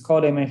is, its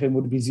codimension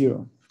would be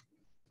 0.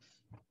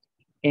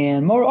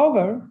 And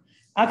moreover,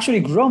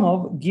 actually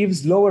Gromov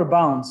gives lower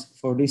bounds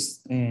for this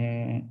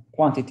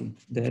quantity,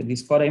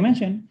 this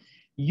codimension,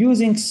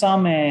 using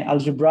some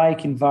algebraic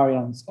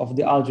invariants of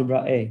the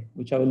algebra A,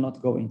 which I will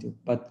not go into.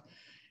 But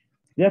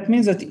that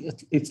means that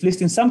at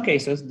least in some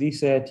cases, this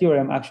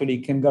theorem actually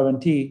can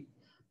guarantee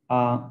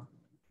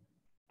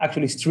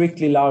actually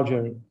strictly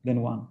larger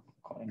than 1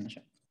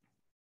 codimension.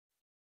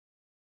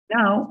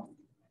 Now,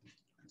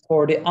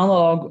 for the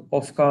analog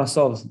of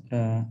Karasov's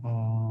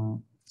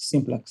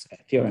simplex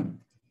theorem.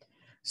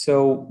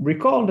 So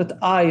recall that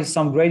I is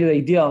some graded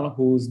ideal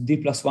whose d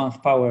plus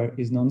 1th power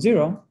is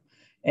non-zero,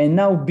 and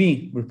now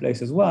B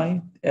replaces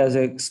Y as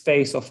a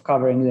space of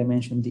covering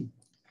dimension D.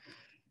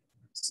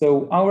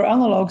 So our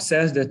analog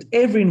says that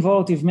every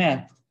involutive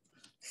map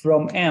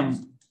from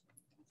M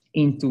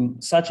into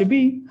such a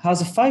B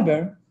has a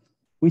fiber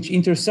which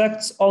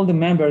intersects all the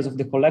members of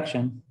the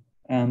collection.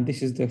 And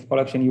this is the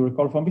collection you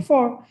recall from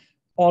before,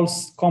 all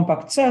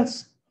compact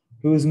sets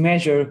whose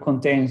measure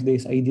contains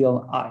this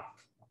ideal I.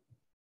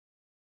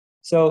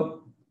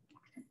 So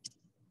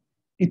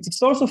it's a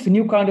source of a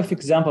new kind of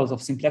examples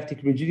of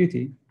symplectic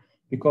rigidity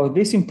because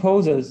this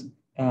imposes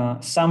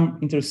some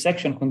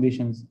intersection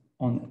conditions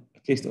on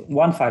at least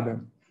one fiber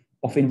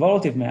of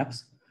involutive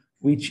maps,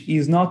 which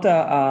is not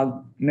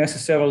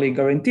necessarily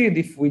guaranteed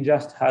if we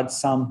just had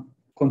some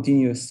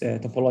continuous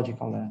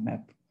topological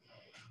map.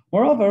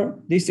 Moreover,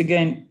 this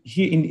again,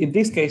 in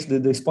this case,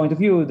 this point of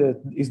view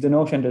is the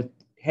notion that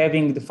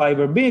having the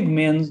fiber big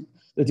means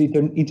that it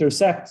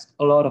intersects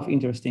a lot of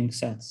interesting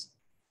sets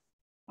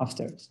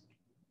upstairs.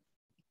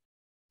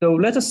 So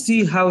let us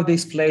see how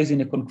this plays in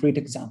a concrete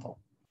example.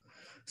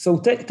 So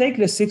take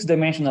the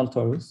 6-dimensional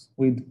torus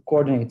with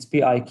coordinates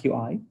pi,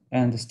 qi,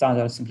 and the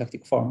standard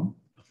symplectic form.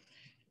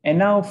 And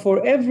now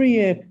for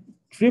every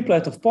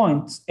triplet of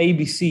points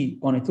ABC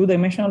on a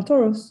 2-dimensional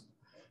torus,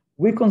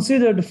 we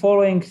consider the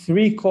following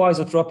 3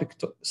 coisotropic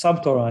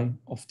subtori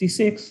of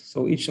T6.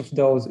 So each of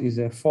those is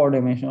a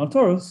 4-dimensional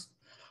torus,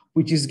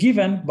 which is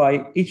given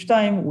by each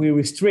time we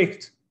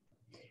restrict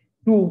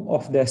 2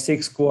 of the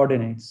 6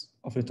 coordinates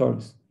of the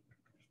torus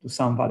to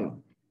some value.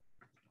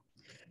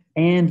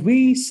 And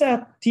we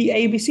set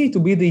TABC to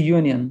be the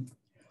union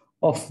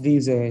of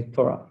these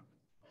tori.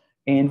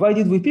 And why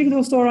did we pick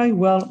those tori?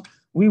 Well,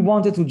 we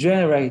wanted to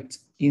generate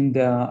in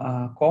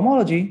the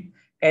cohomology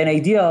an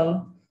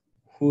ideal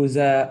whose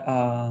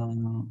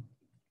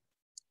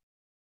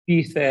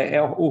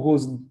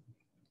whose,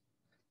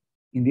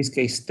 in this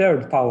case,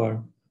 third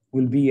power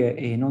will be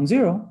a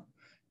non-zero.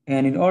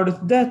 And in order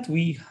to that,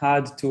 we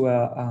had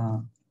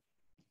to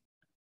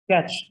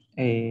catch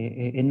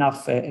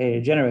enough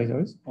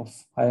generators of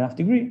high enough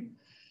degree.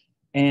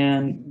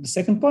 And the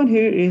second point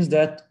here is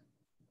that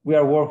we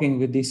are working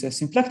with this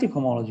symplectic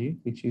homology,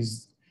 which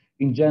is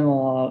in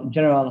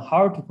general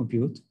hard to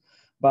compute.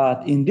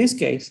 But in this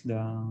case,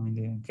 in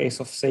the case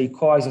of, say,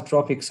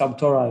 coisotropic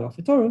subtori of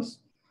a torus,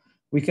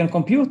 we can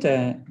compute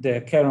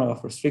the kernel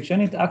of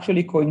restriction. It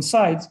actually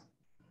coincides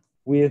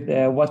with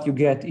what you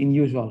get in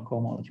usual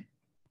cohomology.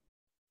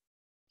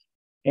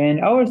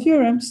 And our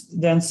theorems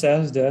then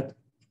says that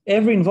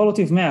every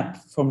involutive map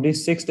from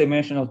this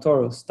 6-dimensional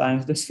torus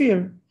times the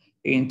sphere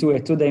into a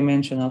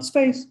 2-dimensional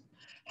space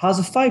has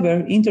a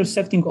fiber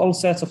intersecting all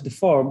sets of the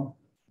form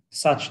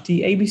such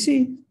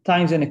TABC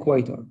times an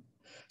equator.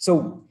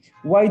 So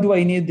why do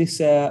I need this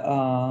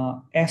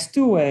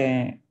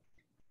S2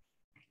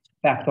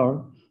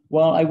 factor?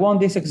 Well, I want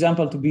this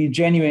example to be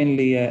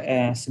genuinely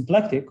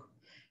symplectic.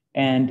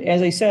 And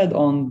as I said,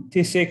 on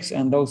T6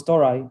 and those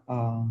tori,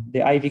 the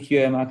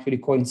IVQM actually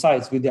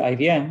coincides with the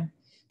IVM.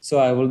 So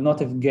I will not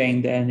have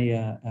gained any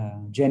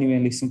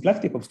genuinely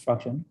symplectic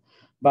obstruction.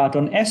 But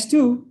on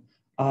S2,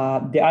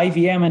 the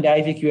IVM and the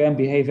IVQM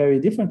behave very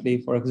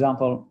differently. For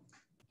example,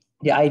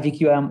 the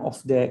IVQM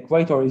of the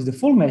equator is the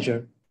full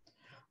measure,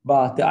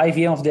 but the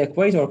IVM of the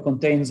equator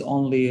contains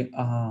only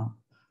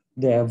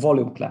the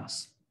volume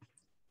class.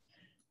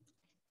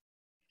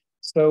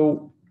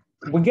 So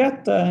we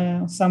get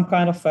some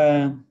kind of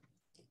a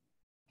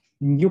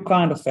new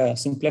kind of a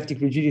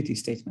symplectic rigidity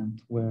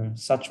statement where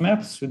such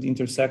maps should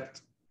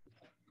intersect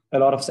a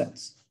lot of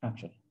sets,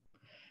 actually.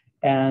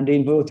 And the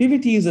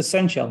involutivity is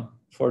essential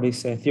for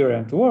this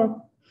theorem to work,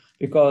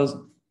 because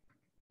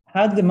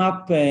had the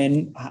map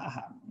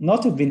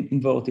not have been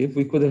involutive,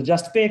 we could have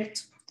just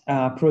picked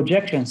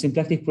projection,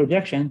 symplectic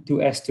projection to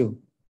S2.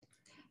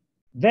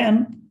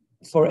 Then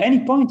for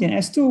any point in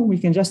S2, we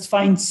can just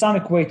find some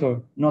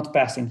equator not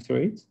passing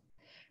through it.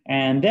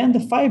 And then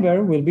the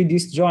fiber will be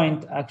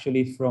disjoint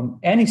actually from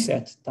any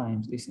set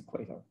times this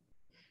equator.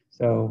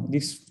 So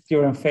this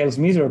theorem fails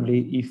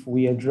miserably if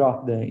we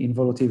drop the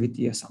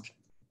involutivity assumption.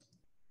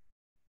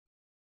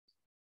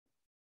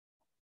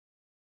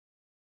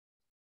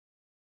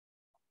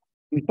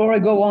 Before I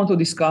go on to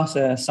discuss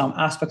some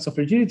aspects of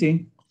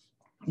rigidity,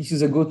 this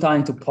is a good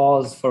time to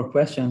pause for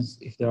questions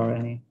if there are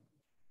any.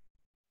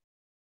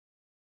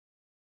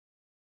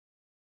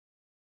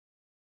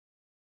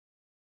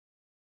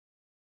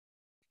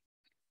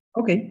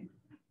 Okay.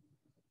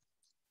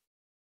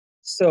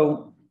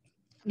 So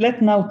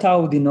let now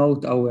tau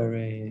denote our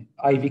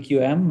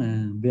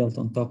IVQM built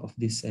on top of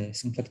this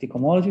symplectic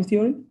homology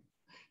theory.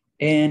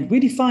 And we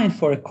define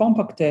for a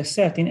compact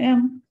set in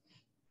M,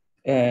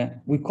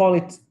 we call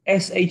it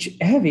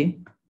SH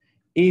heavy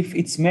if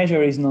its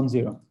measure is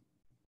non-zero.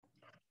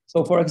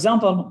 So for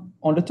example,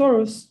 on the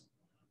torus,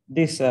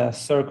 this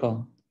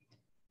circle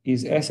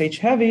is SH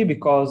heavy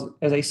because,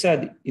 as I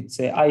said, its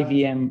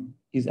IVM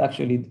is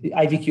actually, the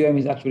IVQM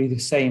is actually the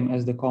same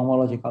as the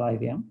cohomological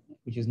IVM,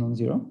 which is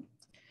non-zero.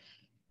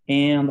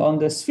 And on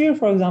the sphere,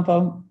 for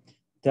example,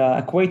 the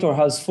equator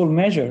has full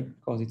measure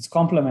because its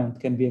complement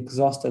can be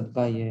exhausted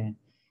by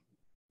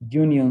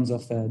unions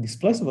of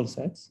displaceable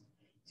sets.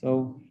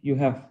 So you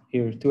have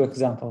here two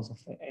examples of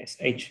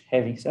SH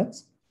heavy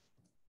sets.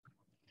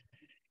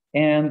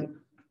 And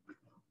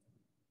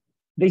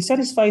they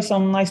satisfy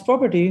some nice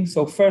property.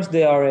 So first,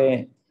 they are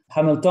a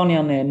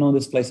Hamiltonian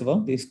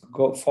non-displaceable. This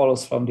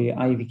follows from the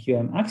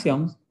IVQM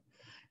axioms.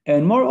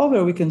 And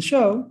moreover, we can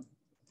show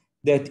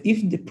that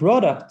if the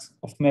product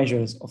of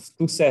measures of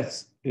two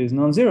sets is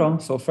non-zero,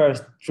 so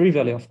first,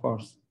 trivially, of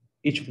course,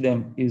 each of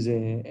them is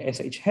a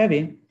SH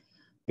heavy,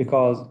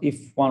 because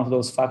if one of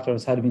those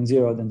factors had been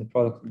zero, then the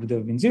product would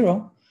have been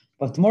zero.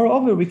 But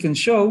moreover, we can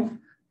show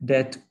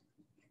that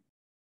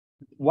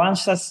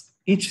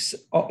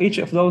each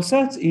of those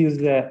sets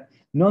is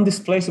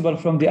non-displaceable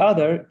from the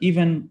other,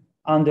 even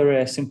under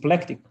a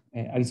symplectic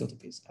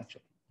isotopies,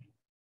 actually.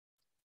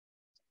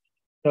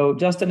 So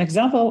just an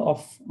example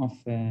of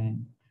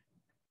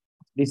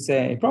this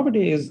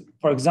property is,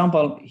 for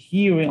example,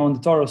 here on the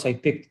torus, I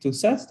picked two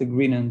sets, the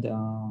green and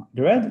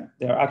the red.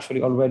 They're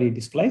actually already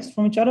displaced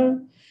from each other.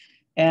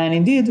 And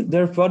indeed,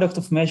 their product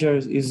of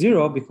measures is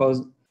zero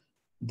because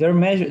the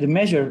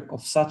measure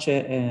of such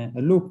a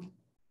loop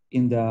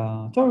in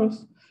the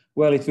torus,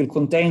 well, it will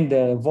contain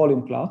the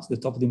volume class, the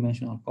top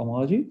dimensional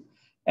cohomology,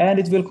 and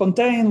it will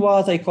contain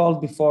what I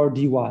called before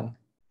dy.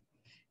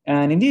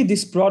 And indeed,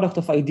 this product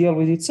of ideal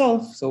with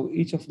itself, so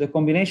each of the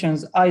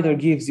combinations either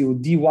gives you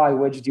dy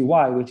wedge dy,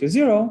 which is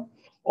zero,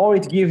 or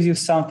it gives you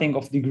something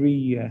of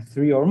degree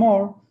 3 or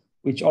more,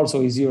 which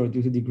also is zero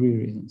due to degree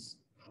reasons.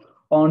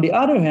 On the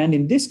other hand,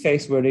 in this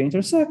case where they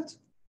intersect,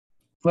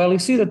 well, you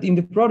see that in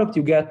the product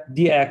you get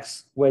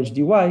dx wedge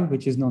dy,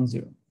 which is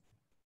non-zero.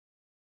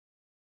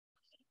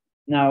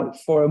 Now,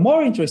 for a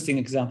more interesting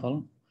example,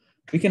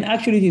 we can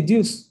actually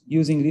deduce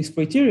using this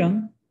criterion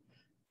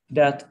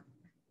that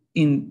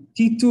in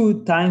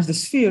T2 times the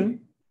sphere,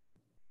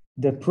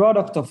 the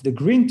product of the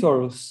green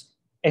torus,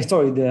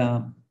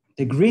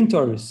 the green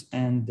torus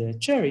and the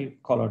cherry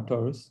colored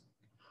torus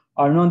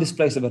are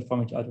non-displaceable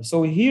from each other.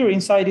 So here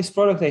inside this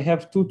product, I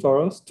have two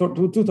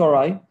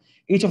tori.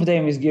 Each of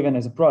them is given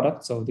as a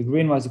product. So the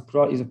green one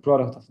is a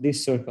product of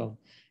this circle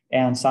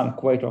and some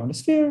equator on the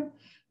sphere.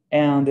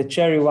 And the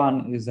cherry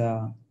one is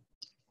a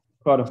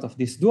product of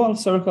this dual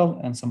circle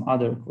and some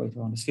other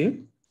equator on the sphere.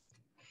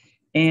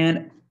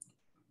 And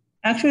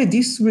actually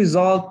this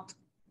result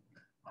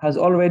has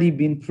already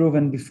been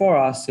proven before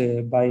us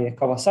by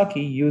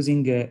Kawasaki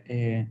using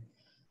a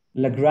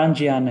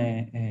Lagrangian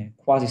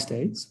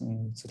quasi-states.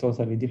 It's a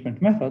totally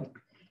different method,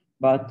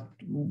 but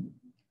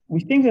we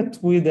think that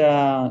with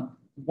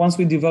once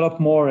we develop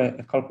more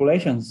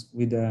calculations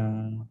with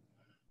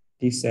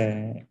this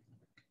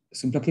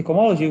symplectic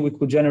homology, we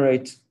could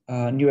generate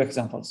new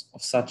examples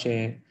of such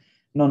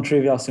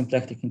non-trivial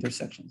symplectic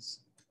intersections.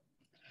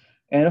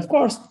 And of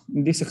course,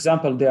 in this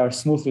example, they are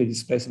smoothly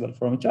displaceable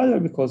from each other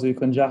because we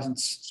can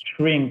just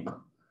shrink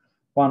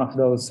one of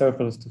those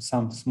circles to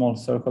some small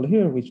circle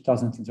here, which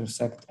doesn't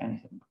intersect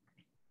anything.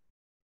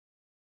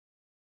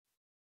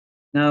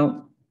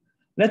 Now,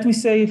 let me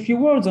say a few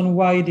words on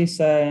why this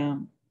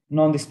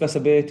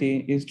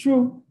non-displaceability is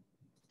true.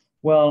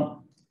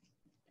 Well,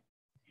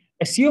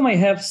 assume I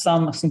have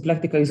some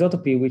symplectic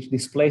isotopy which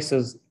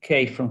displaces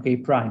K from K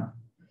prime.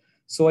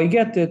 So I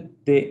get that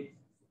the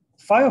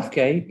phi of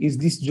K is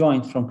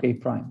disjoint from K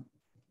prime.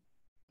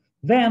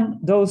 Then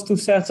those two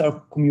sets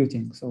are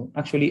commuting. So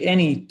actually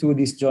any two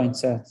disjoint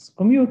sets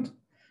commute.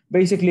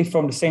 Basically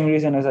from the same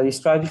reason as I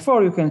described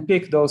before, you can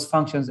pick those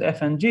functions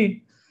f and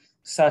g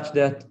such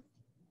that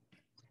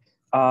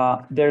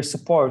their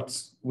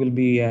supports will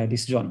be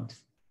disjoint.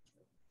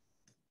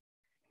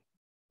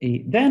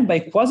 Then by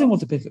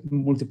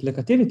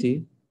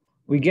quasi-multiplicativity,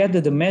 we get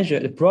that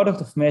the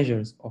product of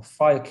measures of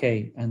phi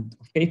k and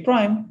of k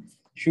prime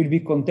should be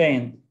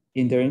contained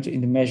in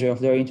the measure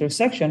of their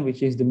intersection,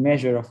 which is the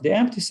measure of the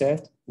empty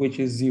set, which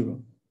is 0.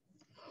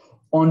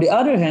 On the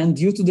other hand,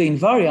 due to the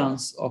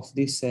invariance of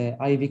this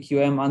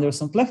IVQM under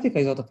symplectic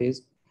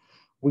isotopes,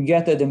 we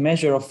get that the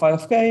measure of phi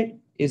of k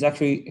is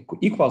actually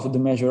equal to the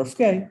measure of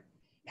k.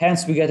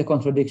 Hence, we get a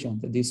contradiction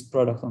that this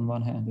product on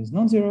one hand is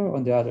non-zero,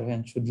 on the other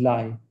hand should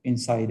lie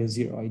inside a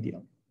 0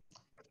 ideal.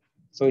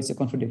 So it's a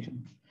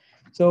contradiction.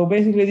 So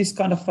basically, this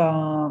kind of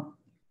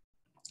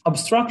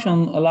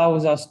abstraction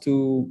allows us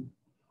to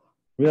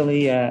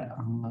really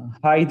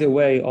hide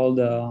away all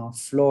the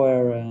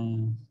Floer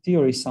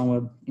theories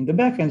somewhere in the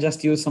back and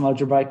just use some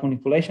algebraic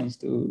manipulations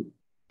to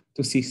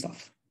see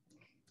stuff.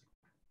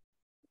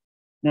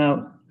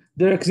 Now,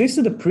 there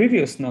existed a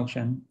previous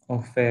notion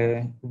of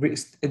a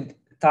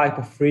type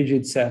of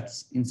rigid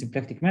sets in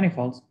symplectic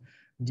manifolds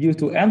due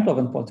to Entov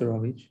and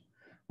Polterovich,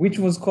 which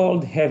was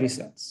called heavy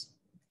sets.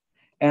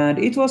 And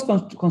it was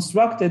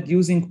constructed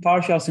using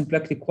partial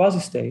symplectic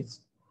quasi-states,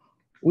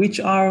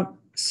 which are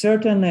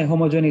certain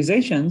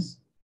homogenizations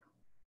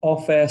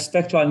of a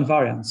spectral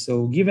invariance.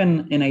 So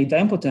given an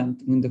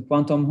idempotent in the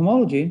quantum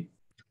homology,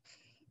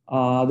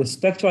 the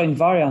spectral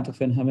invariant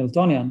of an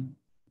Hamiltonian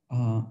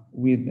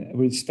with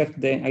respect to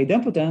the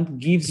idempotent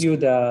gives you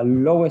the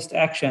lowest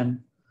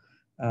action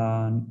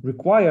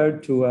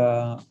required to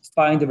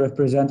find the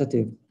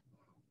representative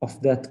of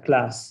that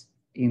class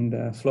in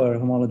the Floer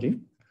homology.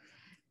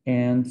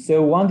 And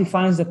so one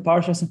defines the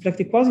partial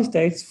symplectic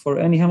quasi-states for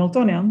any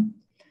Hamiltonian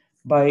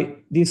by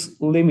this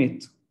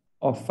limit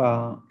of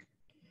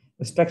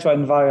the spectral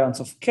invariance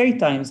of k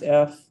times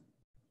f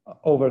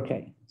over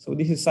k. So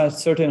this is a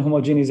certain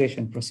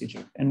homogenization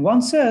procedure. And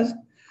one says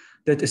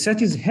that a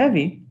set is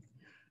heavy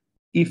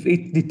if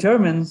it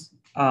determines,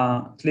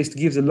 at least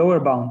gives a lower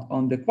bound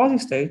on the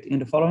quasi-state in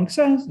the following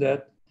sense,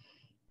 that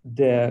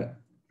the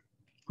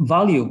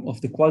value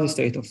of the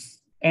quasi-state of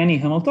any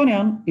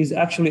Hamiltonian is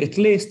actually at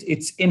least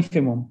its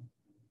infimum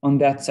on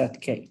that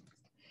set K.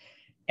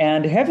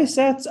 And heavy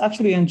sets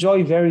actually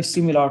enjoy very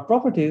similar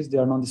properties. They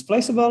are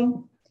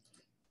non-displaceable.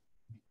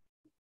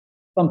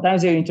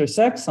 Sometimes they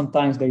intersect,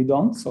 sometimes they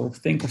don't. So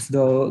think of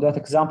that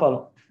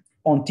example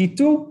on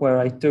T2, where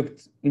I took,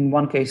 in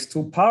one case,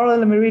 2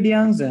 parallel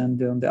meridians,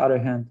 and on the other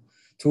hand,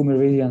 2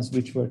 meridians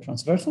which were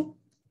transversal.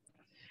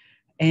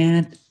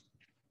 And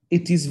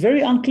it is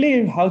very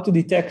unclear how to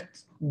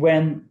detect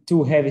when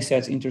 2 heavy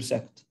sets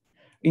intersect.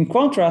 In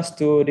contrast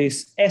to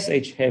this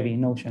SH heavy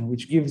notion,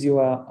 which gives you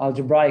an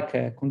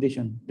algebraic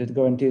condition that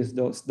guarantees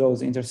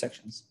those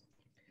intersections.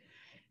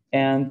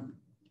 And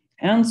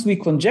hence we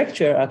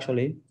conjecture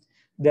actually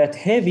that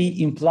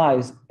heavy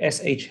implies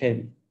SH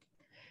heavy.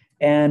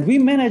 And we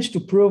managed to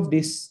prove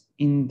this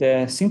in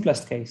the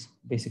simplest case,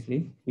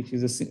 basically, which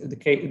is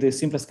the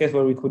simplest case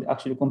where we could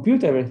actually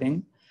compute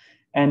everything.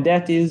 And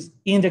that is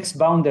index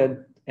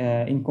bounded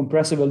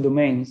incompressible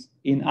domains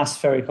in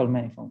aspherical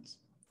manifolds.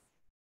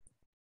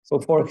 So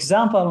for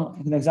example,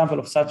 an example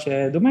of such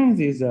domains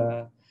is,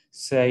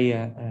 say,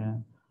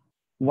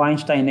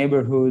 Weinstein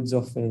neighborhoods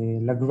of a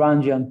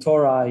Lagrangian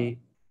tori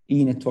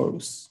in a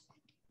torus.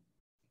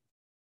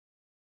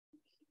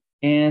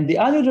 And the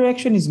other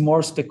direction is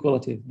more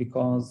speculative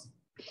because,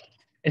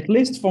 at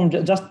least from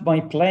just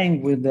by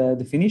playing with the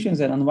definitions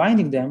and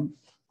unwinding them,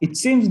 it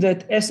seems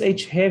that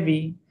SH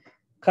heavy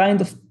kind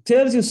of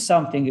tells you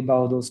something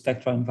about those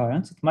spectral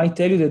invariants. It might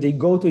tell you that they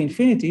go to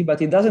infinity,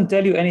 but it doesn't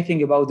tell you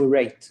anything about the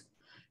rate.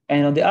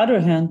 And on the other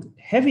hand,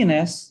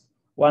 heaviness,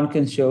 one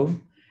can show,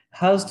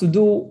 has to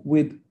do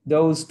with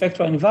those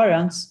spectral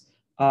invariants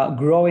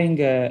growing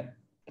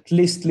at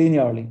least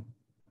linearly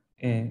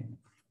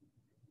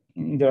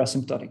in their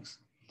asymptotics.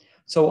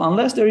 So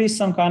unless there is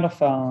some kind of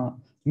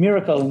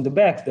miracle in the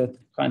back that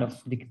kind of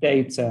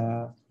dictates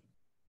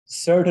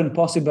certain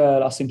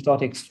possible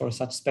asymptotics for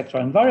such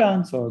spectral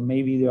invariants, or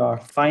maybe there are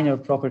finer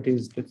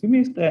properties that we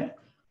missed, the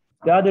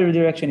other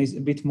direction is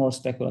a bit more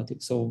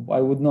speculative. So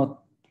I would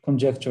not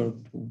conjecture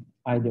to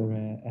either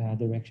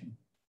direction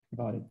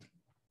about it.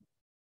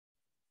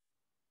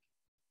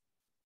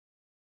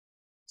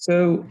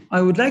 So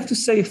I would like to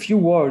say a few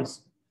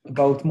words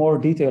about more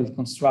detailed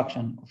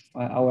construction of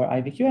our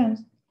IVQNs.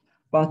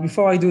 But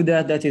before I do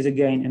that, that is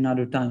again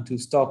another time to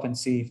stop and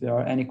see if there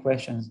are any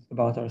questions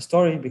about our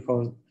story,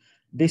 because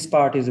this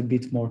part is a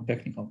bit more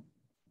technical.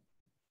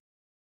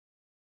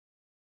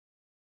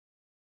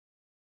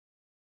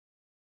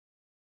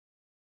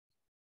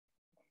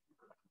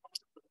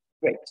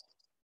 Great.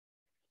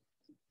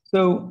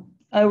 So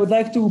I would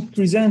like to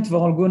present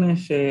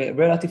Volgune's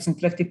relative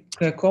symplectic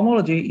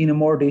cohomology in a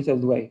more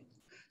detailed way.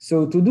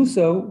 So to do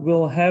so,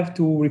 we'll have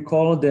to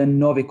recall the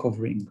Novikov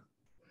ring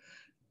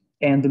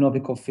and the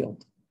Novikov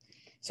field.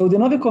 So the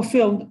Novikov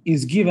field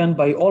is given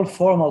by all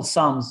formal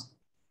sums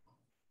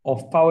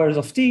of powers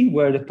of t,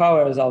 where the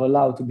powers are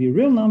allowed to be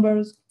real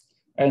numbers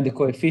and the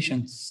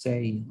coefficients,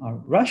 say, are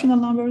rational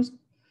numbers,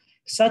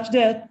 such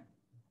that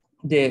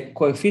the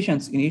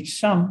coefficients in each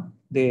sum,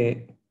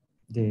 the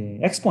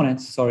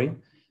exponents, sorry,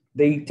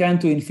 they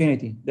tend to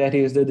infinity. That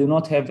is, they do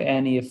not have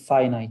any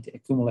finite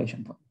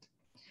accumulation point.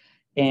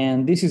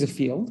 And this is a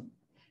field.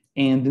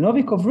 And the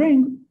Novikov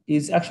ring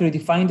is actually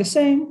defined the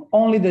same,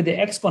 only that the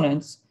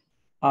exponents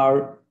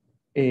are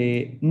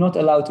not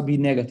allowed to be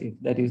negative.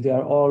 That is, they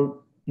are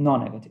all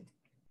non-negative.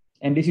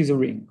 And this is a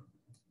ring.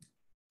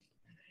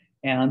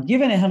 And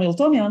given a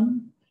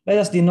Hamiltonian, let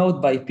us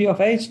denote by P of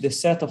H the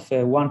set of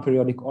one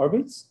periodic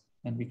orbits.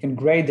 And we can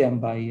grade them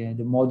by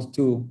the mod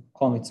 2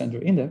 Colmit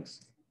center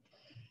index.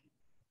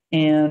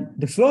 And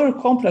the Floer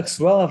complex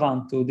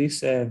relevant to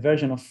this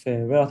version of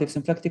relative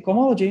symplectic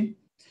cohomology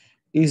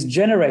is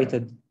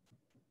generated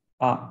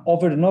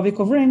over the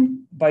Novikov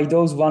ring by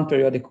those one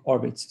periodic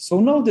orbits.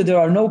 So note that there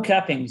are no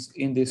cappings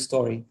in this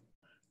story,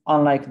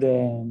 unlike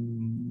the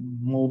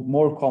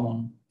more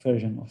common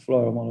version of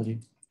Floer homology.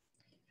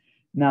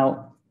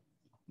 Now,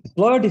 the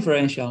Floer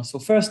differential. So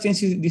first, since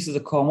this is a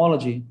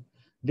cohomology,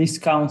 this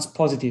counts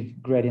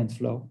positive gradient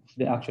flow of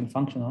the action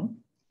functional.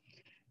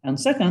 And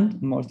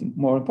second,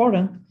 more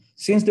important,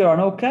 since there are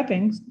no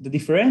cappings, the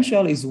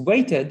differential is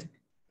weighted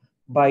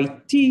by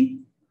t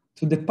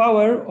to the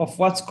power of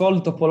what's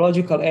called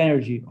topological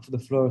energy of the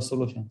Floer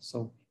solution.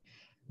 So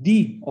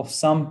d of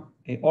some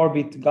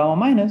orbit gamma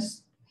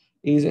minus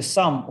is a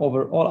sum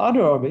over all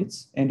other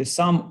orbits and a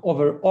sum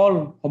over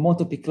all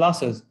homotopy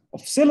classes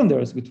of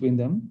cylinders between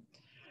them.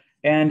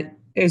 And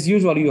as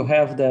usual, you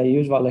have the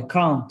usual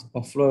account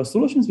of Floer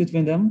solutions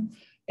between them.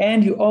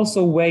 And you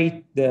also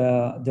weight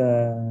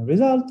the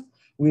result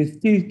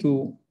with t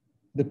to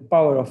the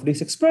power of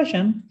this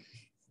expression.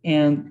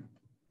 And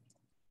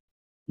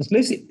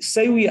let's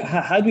say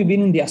had we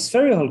been in the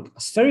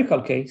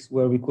spherical case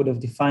where we could have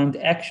defined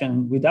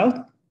action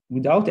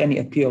without any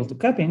appeal to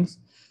cappings,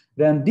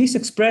 then this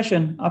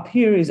expression up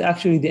here is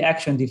actually the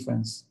action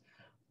difference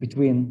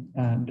between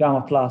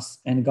gamma plus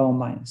and gamma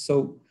minus.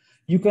 So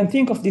you can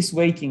think of this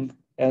weighting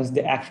as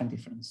the action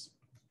difference.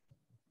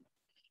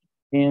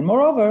 And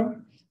moreover,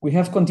 we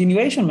have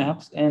continuation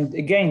maps, and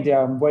again, they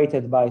are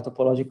weighted by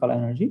topological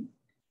energy.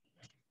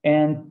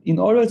 And in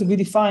order to be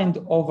defined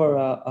over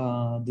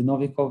the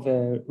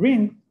Novikov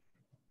ring,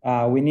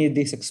 we need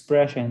this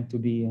expression to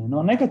be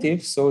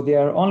non-negative. So they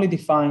are only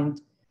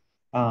defined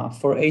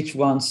for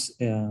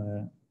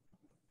H1s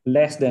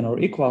less than or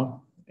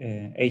equal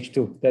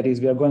H2. That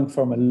is, we are going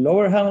from a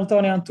lower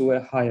Hamiltonian to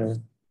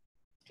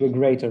a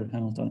greater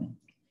Hamiltonian.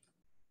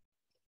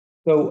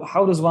 So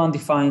how does one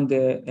define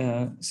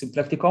the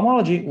symplectic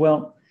homology?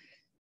 Well,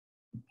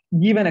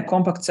 given a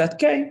compact set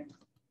K,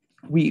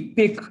 we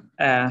pick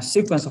a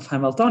sequence of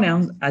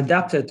Hamiltonians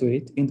adapted to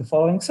it in the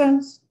following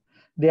sense.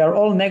 They are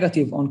all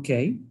negative on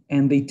K,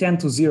 and they tend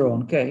to 0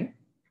 on K.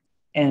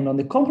 And on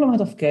the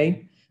complement of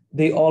K,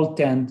 they all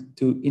tend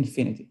to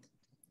infinity.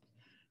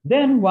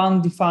 Then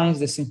one defines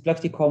the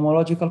symplectic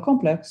homological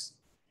complex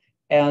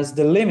as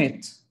the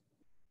limit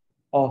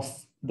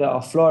of the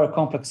Floer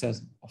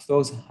complexes of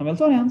those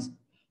Hamiltonians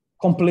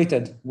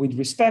completed with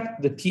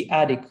respect to the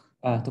t-adic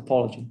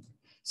topology.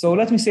 So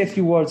let me say a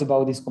few words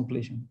about this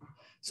completion.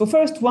 So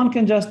first, one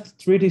can just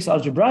treat this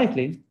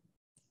algebraically.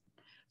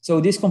 So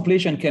this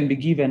completion can be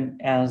given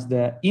as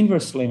the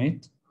inverse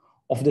limit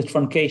of the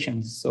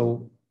truncations.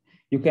 So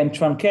you can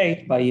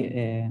truncate by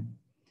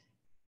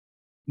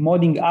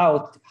modding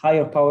out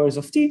higher powers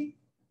of t,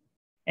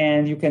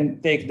 and you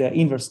can take the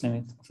inverse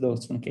limit of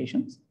those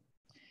truncations.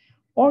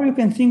 Or you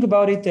can think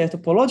about it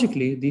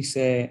topologically.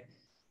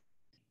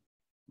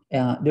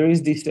 There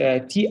is this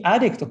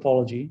t-adic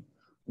topology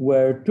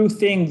where two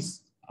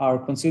things are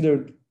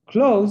considered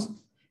close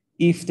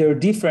if their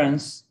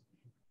difference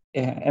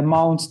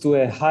amounts to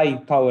a high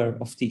power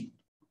of t.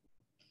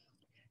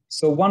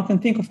 So one can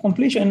think of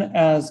completion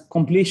as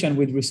completion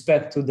with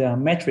respect to the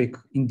metric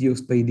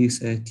induced by this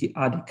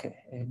t-adic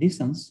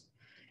distance.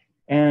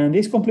 And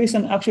this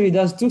completion actually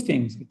does two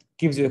things. It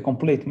gives you a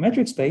complete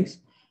metric space,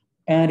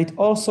 and it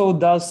also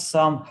does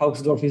some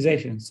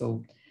Hausdorffization.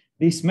 So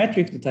this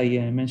metric that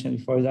I mentioned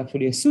before is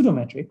actually a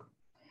pseudometric.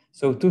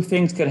 So two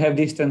things can have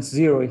distance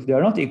 0 if they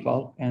are not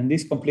equal, and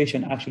this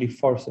completion actually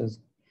forces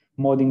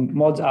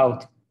mods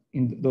out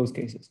in those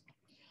cases.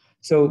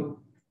 So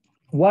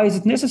why is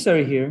it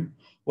necessary here?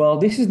 Well,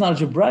 this is an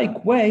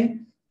algebraic way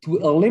to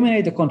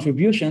eliminate the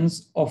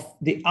contributions of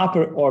the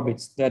upper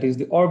orbits, that is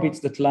the orbits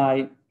that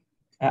lie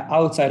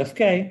outside of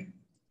K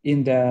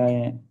in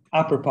the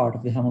upper part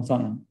of the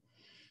Hamiltonian.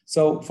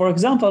 So for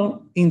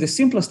example, in the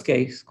simplest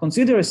case,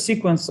 consider a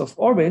sequence of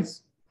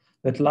orbits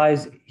that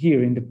lies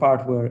here in the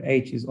part where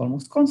H is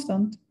almost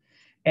constant,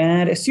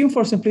 and assume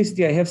for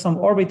simplicity I have some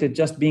orbit that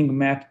just being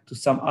mapped to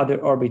some other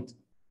orbit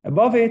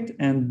above it,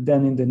 and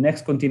then in the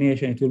next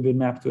continuation it will be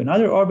mapped to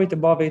another orbit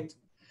above it,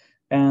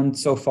 and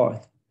so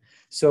forth.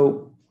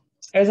 So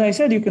as I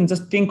said, you can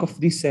just think of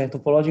this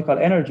topological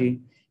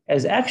energy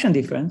as action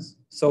difference.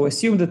 So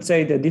assume that,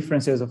 say, the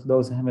differences of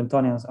those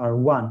Hamiltonians are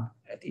 1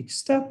 at each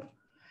step.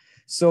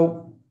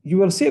 So you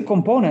will see a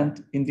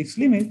component in this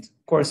limit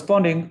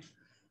corresponding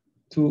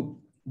to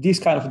this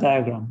kind of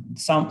diagram,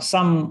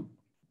 some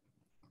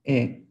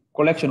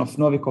collection of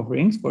Novikov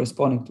rings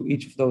corresponding to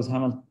each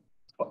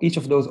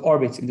of those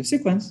orbits in the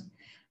sequence,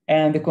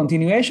 and the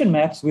continuation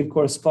maps will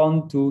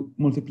correspond to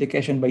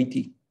multiplication by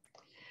t.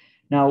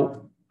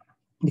 Now,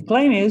 the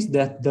claim is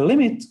that the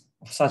limit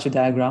of such a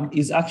diagram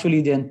is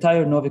actually the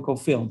entire Novikov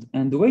field.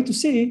 And the way to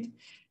see it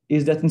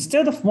is that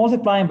instead of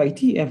multiplying by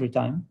t every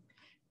time,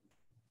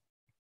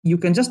 you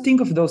can just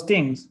think of those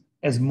things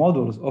as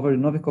modules over the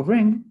Novikov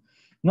ring,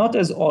 not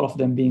as all of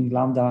them being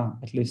lambda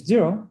at least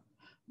 0,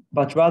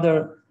 but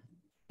rather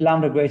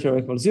lambda greater or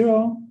equal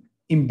 0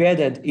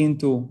 embedded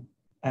into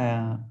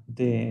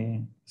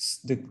the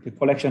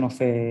collection of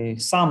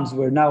sums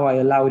where now I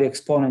allow the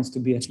exponents to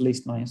be at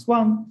least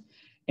 -1,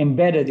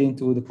 embedded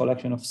into the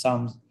collection of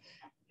sums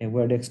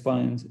where the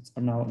exponents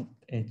are now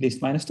at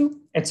least -2,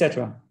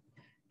 etc.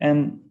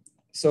 And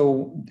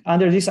so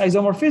under this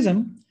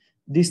isomorphism,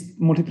 this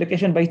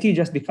multiplication by t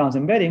just becomes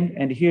embedding,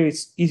 and here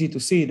it's easy to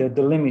see that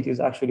the limit is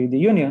actually the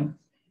union,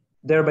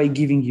 thereby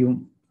giving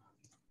you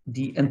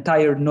the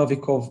entire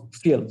Novikov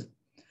field.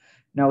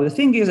 Now the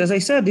thing is, as I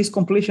said, this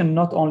completion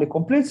not only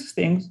completes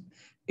things,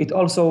 it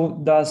also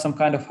does some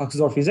kind of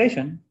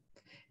Hausdorffization.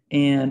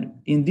 And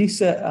in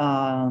this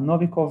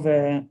Novikov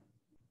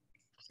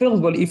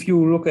field, well, if you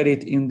look at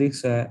it in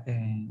this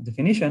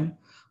definition,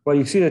 well,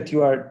 you see that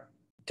you are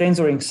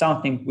tensoring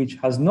something which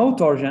has no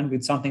torsion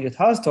with something that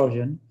has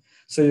torsion,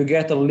 so you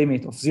get a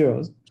limit of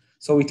zeros.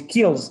 So it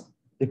kills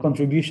the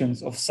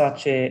contributions of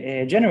such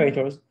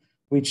generators,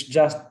 which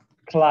just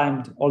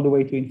climbed all the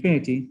way to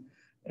infinity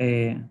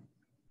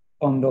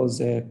on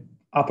those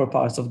upper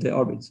parts of the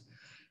orbits.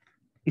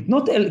 It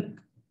not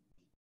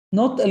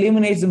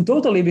eliminates them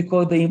totally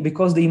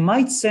because they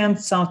might send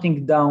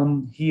something down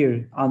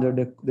here under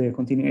the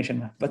continuation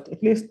map. But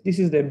at least this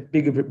is the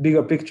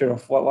bigger picture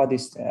of what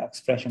this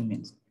expression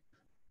means.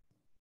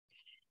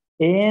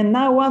 And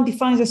now one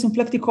defines a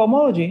symplectic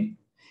cohomology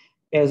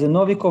as a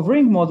Novikov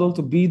ring model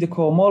to be the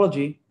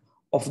cohomology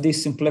of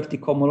this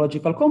symplectic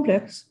cohomological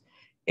complex.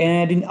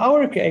 And in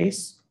our case,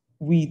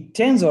 we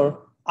tensor,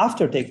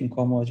 after taking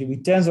cohomology, we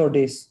tensor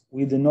this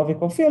with the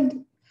Novikov field,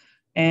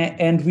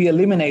 and we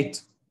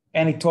eliminate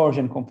any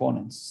torsion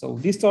components. So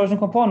these torsion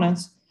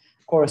components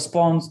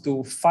corresponds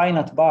to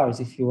finite bars,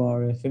 if you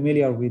are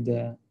familiar with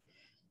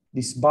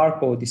this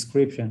barcode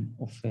description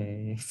of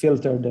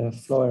filtered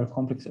Floer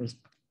complexes.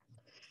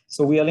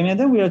 So we eliminate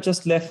them, we are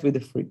just left with the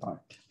free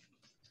part.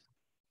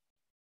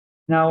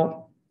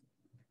 Now,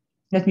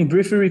 let me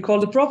briefly recall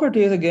the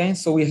properties again.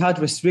 So we had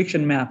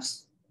restriction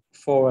maps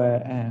for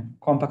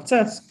compact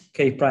sets,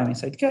 K prime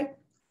inside K.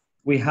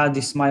 We had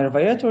this Meyer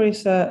variatory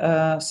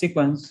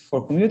sequence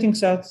for commuting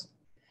sets,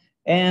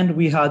 and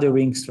we had a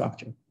ring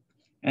structure.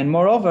 And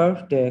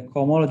moreover, the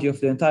cohomology of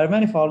the entire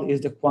manifold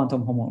is the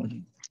quantum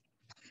homology.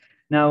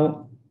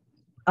 Now,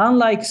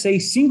 unlike, say,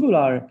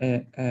 singular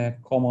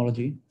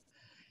cohomology,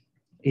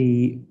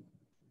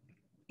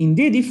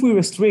 indeed, if we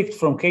restrict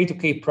from K to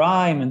K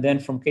prime and then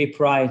from K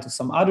prime to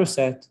some other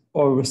set,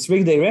 or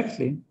restrict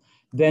directly,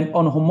 then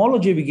on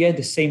homology, we get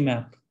the same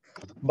map.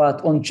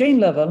 But on chain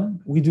level,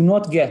 we do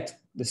not get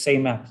the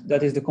same map.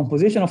 That is the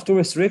composition of two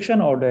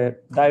restriction or the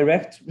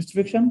direct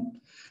restriction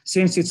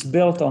since it's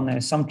built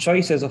on some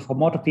choices of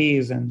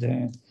homotopies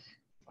and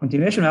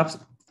continuation maps,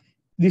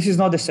 this is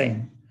not the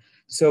same.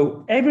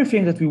 So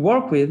everything that we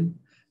work with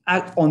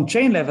on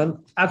chain level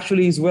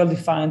actually is well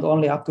defined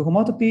only up to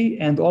homotopy,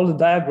 and all the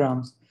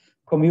diagrams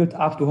commute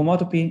up to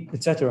homotopy,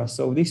 etc.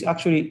 So this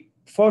actually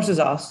forces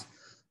us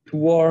to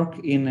work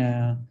in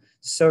a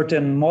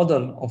certain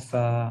model of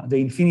the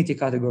infinity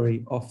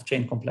category of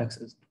chain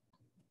complexes.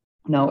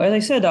 Now, as I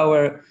said,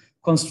 our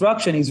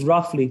construction is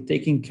roughly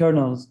taking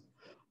kernels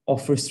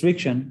of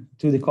restriction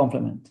to the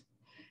complement.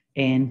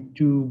 And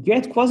to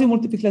get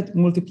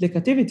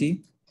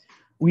quasi-multiplicativity,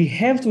 we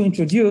have to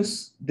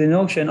introduce the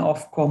notion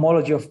of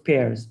cohomology of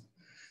pairs.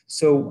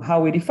 So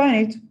how we define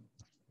it?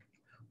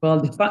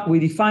 Well, we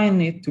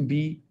define it to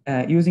be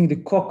using the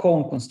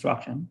co-cone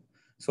construction.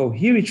 So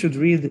here it should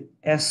read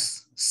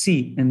SC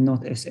and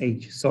not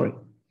SH, sorry.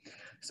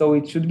 So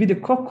it should be the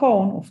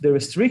co-cone of the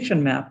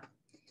restriction map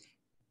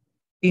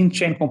in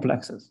chain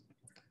complexes.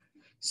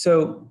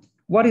 So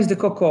what is the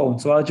co-cone?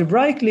 So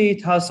algebraically,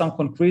 it has some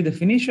concrete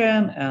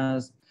definition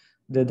as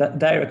the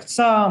direct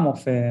sum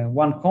of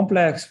one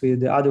complex with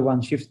the other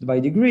one shifted by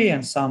degree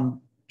and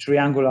some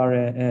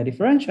triangular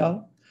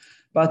differential.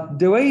 But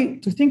the way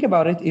to think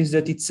about it is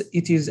that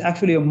it is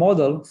actually a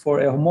model for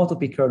a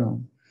homotopy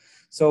kernel.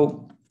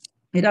 So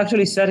it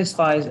actually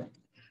satisfies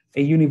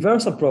a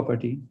universal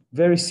property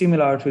very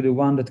similar to the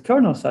one that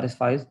kernel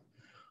satisfies,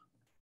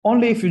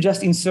 only if you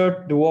just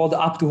insert the word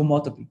up to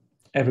homotopy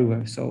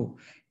everywhere. So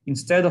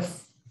instead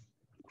of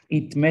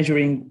it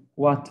measuring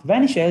what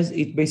vanishes,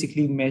 it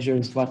basically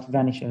measures what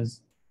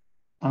vanishes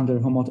under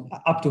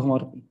up to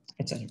homotopy,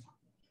 etc.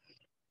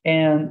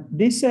 And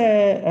this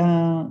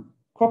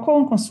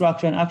co-cone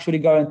construction actually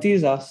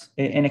guarantees us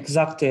an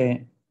exact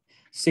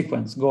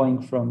sequence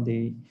going from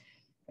the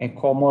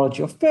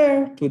cohomology of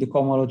pair to the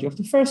cohomology of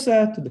the first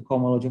set to the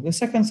cohomology of the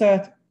second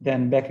set,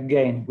 then back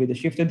again with the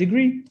shifted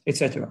degree,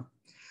 etc.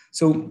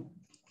 So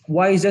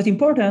why is that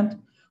important?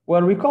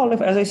 Well, recall,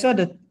 as I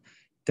said,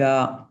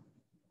 that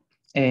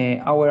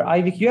our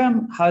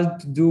IVQM has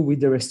to do with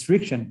the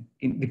restriction,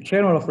 in the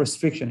kernel of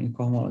restriction in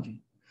cohomology.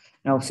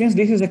 Now, since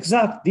this is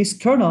exact, this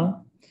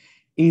kernel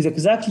is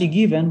exactly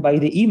given by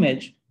the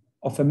image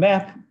of a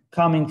map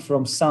coming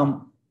from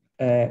some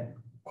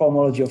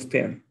cohomology of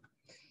pair.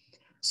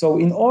 So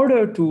in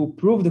order to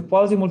prove the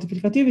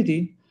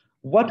quasi-multiplicativity,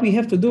 what we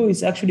have to do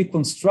is actually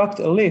construct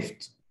a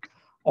lift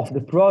of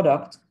the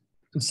product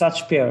to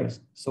such pairs.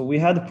 So we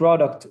had a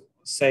product,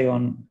 say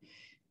on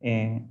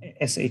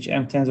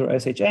SHM tensor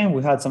SHM,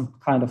 we had some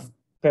kind of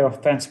pair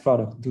of pants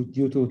product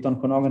due to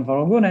Tonkonov and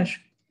Varol-Gunesh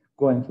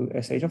going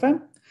to SH of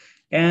M.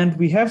 And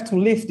we have to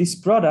lift this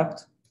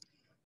product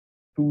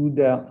to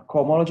the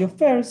cohomology of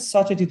pairs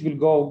such that it will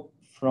go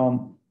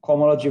from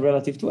cohomology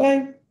relative to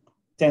A,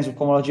 tensor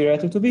cohomology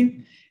relative to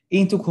B,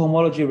 into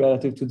cohomology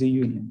relative to the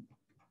union.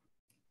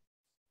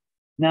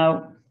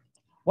 Now,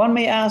 one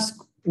may ask,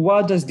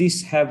 what does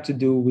this have to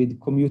do with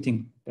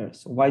commuting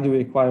pairs? So why do we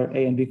require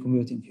A and B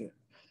commuting here?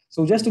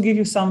 So just to give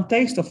you some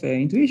taste of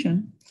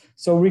intuition,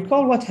 so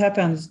recall what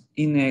happens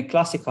in a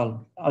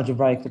classical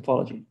algebraic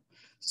topology.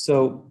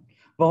 So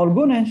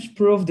Varol-Gunesh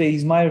proved the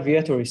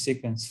Izmayer-Vietory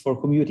sequence for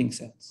commuting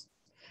sets.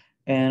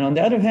 And on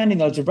the other hand,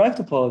 in algebraic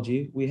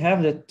topology, we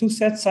have that two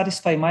sets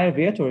satisfy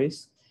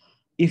Meyer-Vietories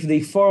if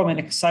they form an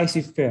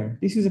excisive pair.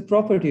 This is a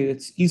property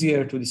that's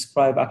easier to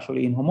describe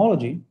actually in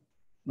homology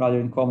rather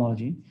than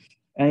cohomology.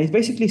 And it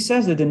basically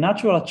says that the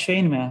natural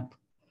chain map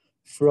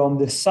from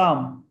the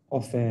sum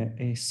of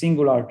a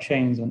singular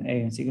chains on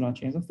A and singular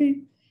chains of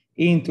B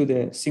into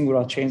the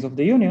singular chains of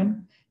the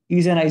union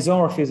is an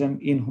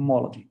isomorphism in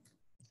homology.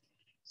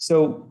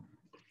 So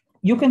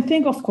you can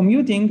think of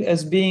commuting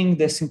as being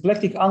the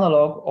symplectic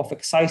analog of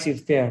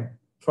excisive pair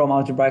from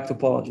algebraic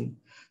topology.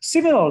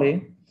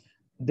 Similarly,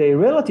 the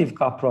relative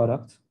cup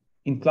product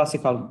in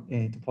classical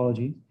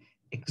topology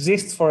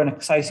exists for an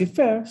excisive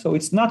pair, so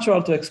it's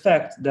natural to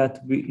expect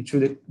that we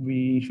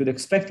should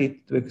expect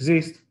it to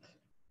exist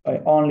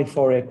only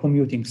for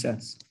commuting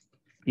sets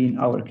in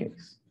our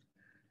case.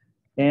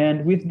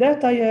 And with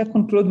that, I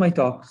conclude my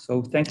talk.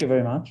 So thank you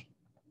very much.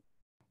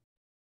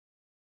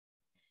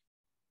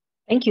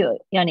 Thank you,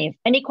 Yaniv.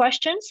 Any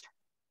questions?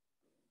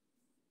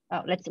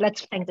 Oh,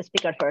 let's thank the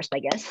speaker first, I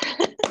guess.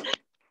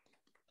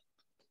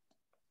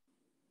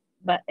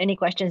 But any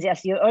questions?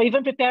 Yes, you or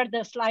even prepared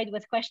the slide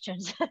with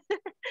questions.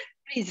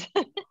 Please.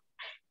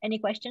 Any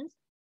questions?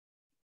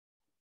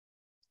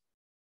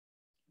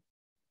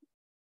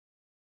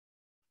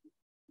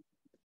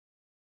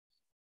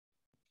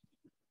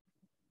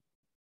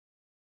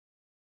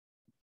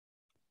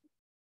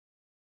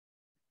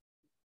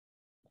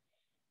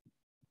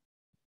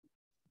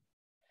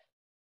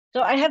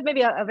 So I have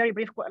maybe a very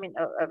brief,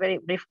 a very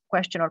brief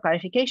question or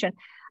clarification.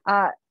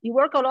 You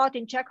work a lot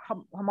in check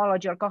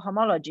homology or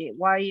cohomology.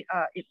 Why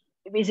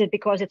is it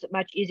because it's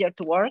much easier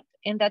to work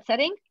in that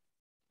setting?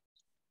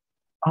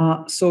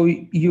 So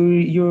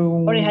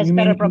you or it has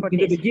better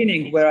properties in the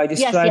beginning where I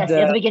described yes,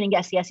 at the beginning,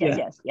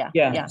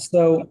 yes.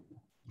 So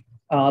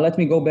let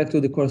me go back to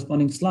the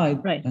corresponding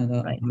slide. Right.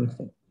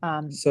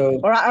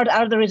 Or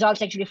are the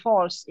results actually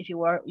false if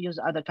you use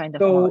other kind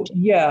of homology?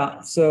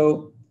 Yeah,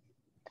 so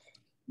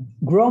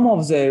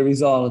Gromov's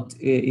result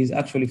is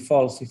actually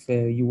false if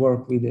you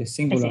work with a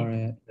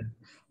singular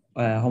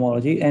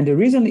homology. And the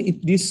reason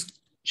this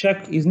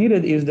check is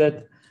needed is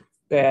that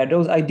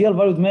those ideal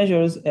valued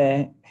measures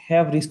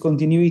have this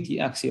continuity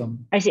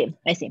axiom. I see.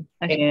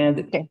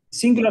 And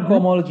singular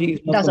cohomology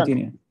is not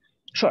continuous.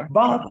 Sure.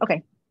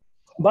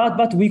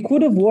 But we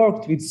could have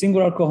worked with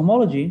singular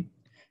cohomology,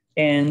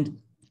 and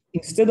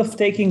instead of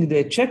taking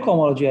the check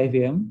homology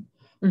IVM,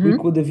 we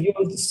could have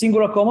used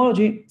singular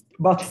cohomology,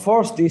 but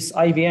forced this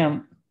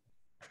IVM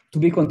to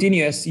be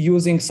continuous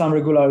using some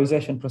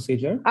regularization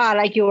procedure.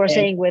 Like you were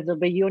saying with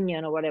the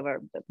union or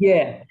whatever.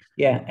 Yeah.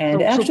 And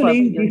So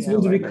actually, this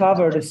would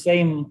recover the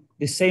same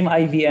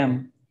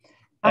IVM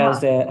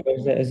as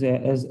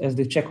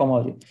the check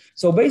homology.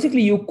 So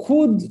basically, you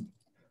could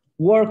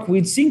work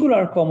with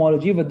singular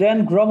cohomology, but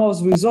then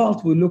Gromov's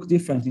result will look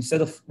different.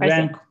 Instead of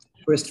rank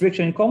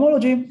restriction in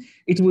cohomology,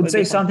 it would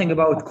say something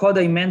about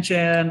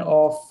codimension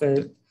of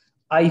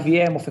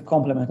IVM of a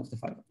complement of the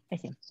fiber. I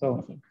see.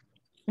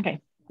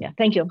 Okay. Yeah.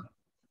 Thank you.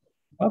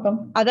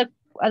 Welcome.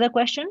 Other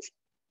questions?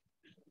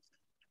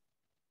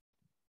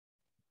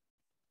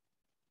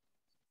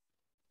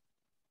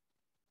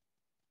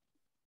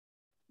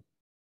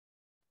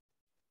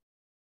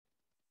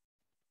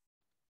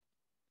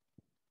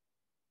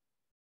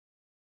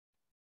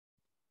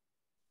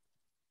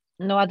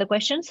 No other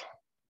questions?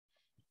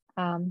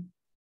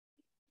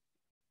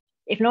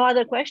 If no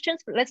other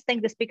questions, let's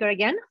thank the speaker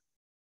again.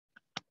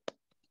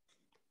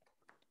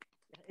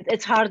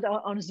 It's hard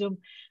on Zoom.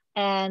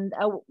 And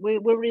we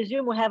will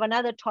resume. We have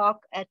another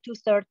talk at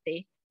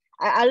 2:30.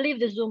 I'll leave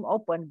the Zoom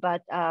open,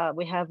 but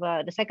we have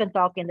the second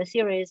talk in the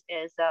series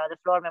is the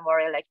floor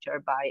memorial lecture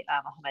by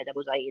Mohammed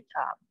Abu Zaid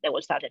that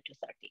will start at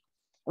 2:30.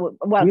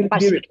 Well,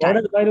 Pacific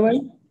time. By the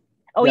way?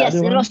 Oh, yes.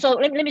 So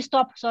let me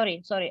stop.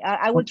 Sorry.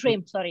 I will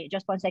trim. Sorry,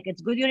 just 1 second.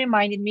 It's good you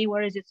reminded me.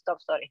 Where is it?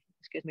 Stop. Sorry.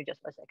 Excuse me just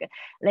 1 second.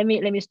 Let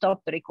me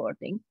stop the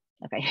recording.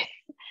 Okay.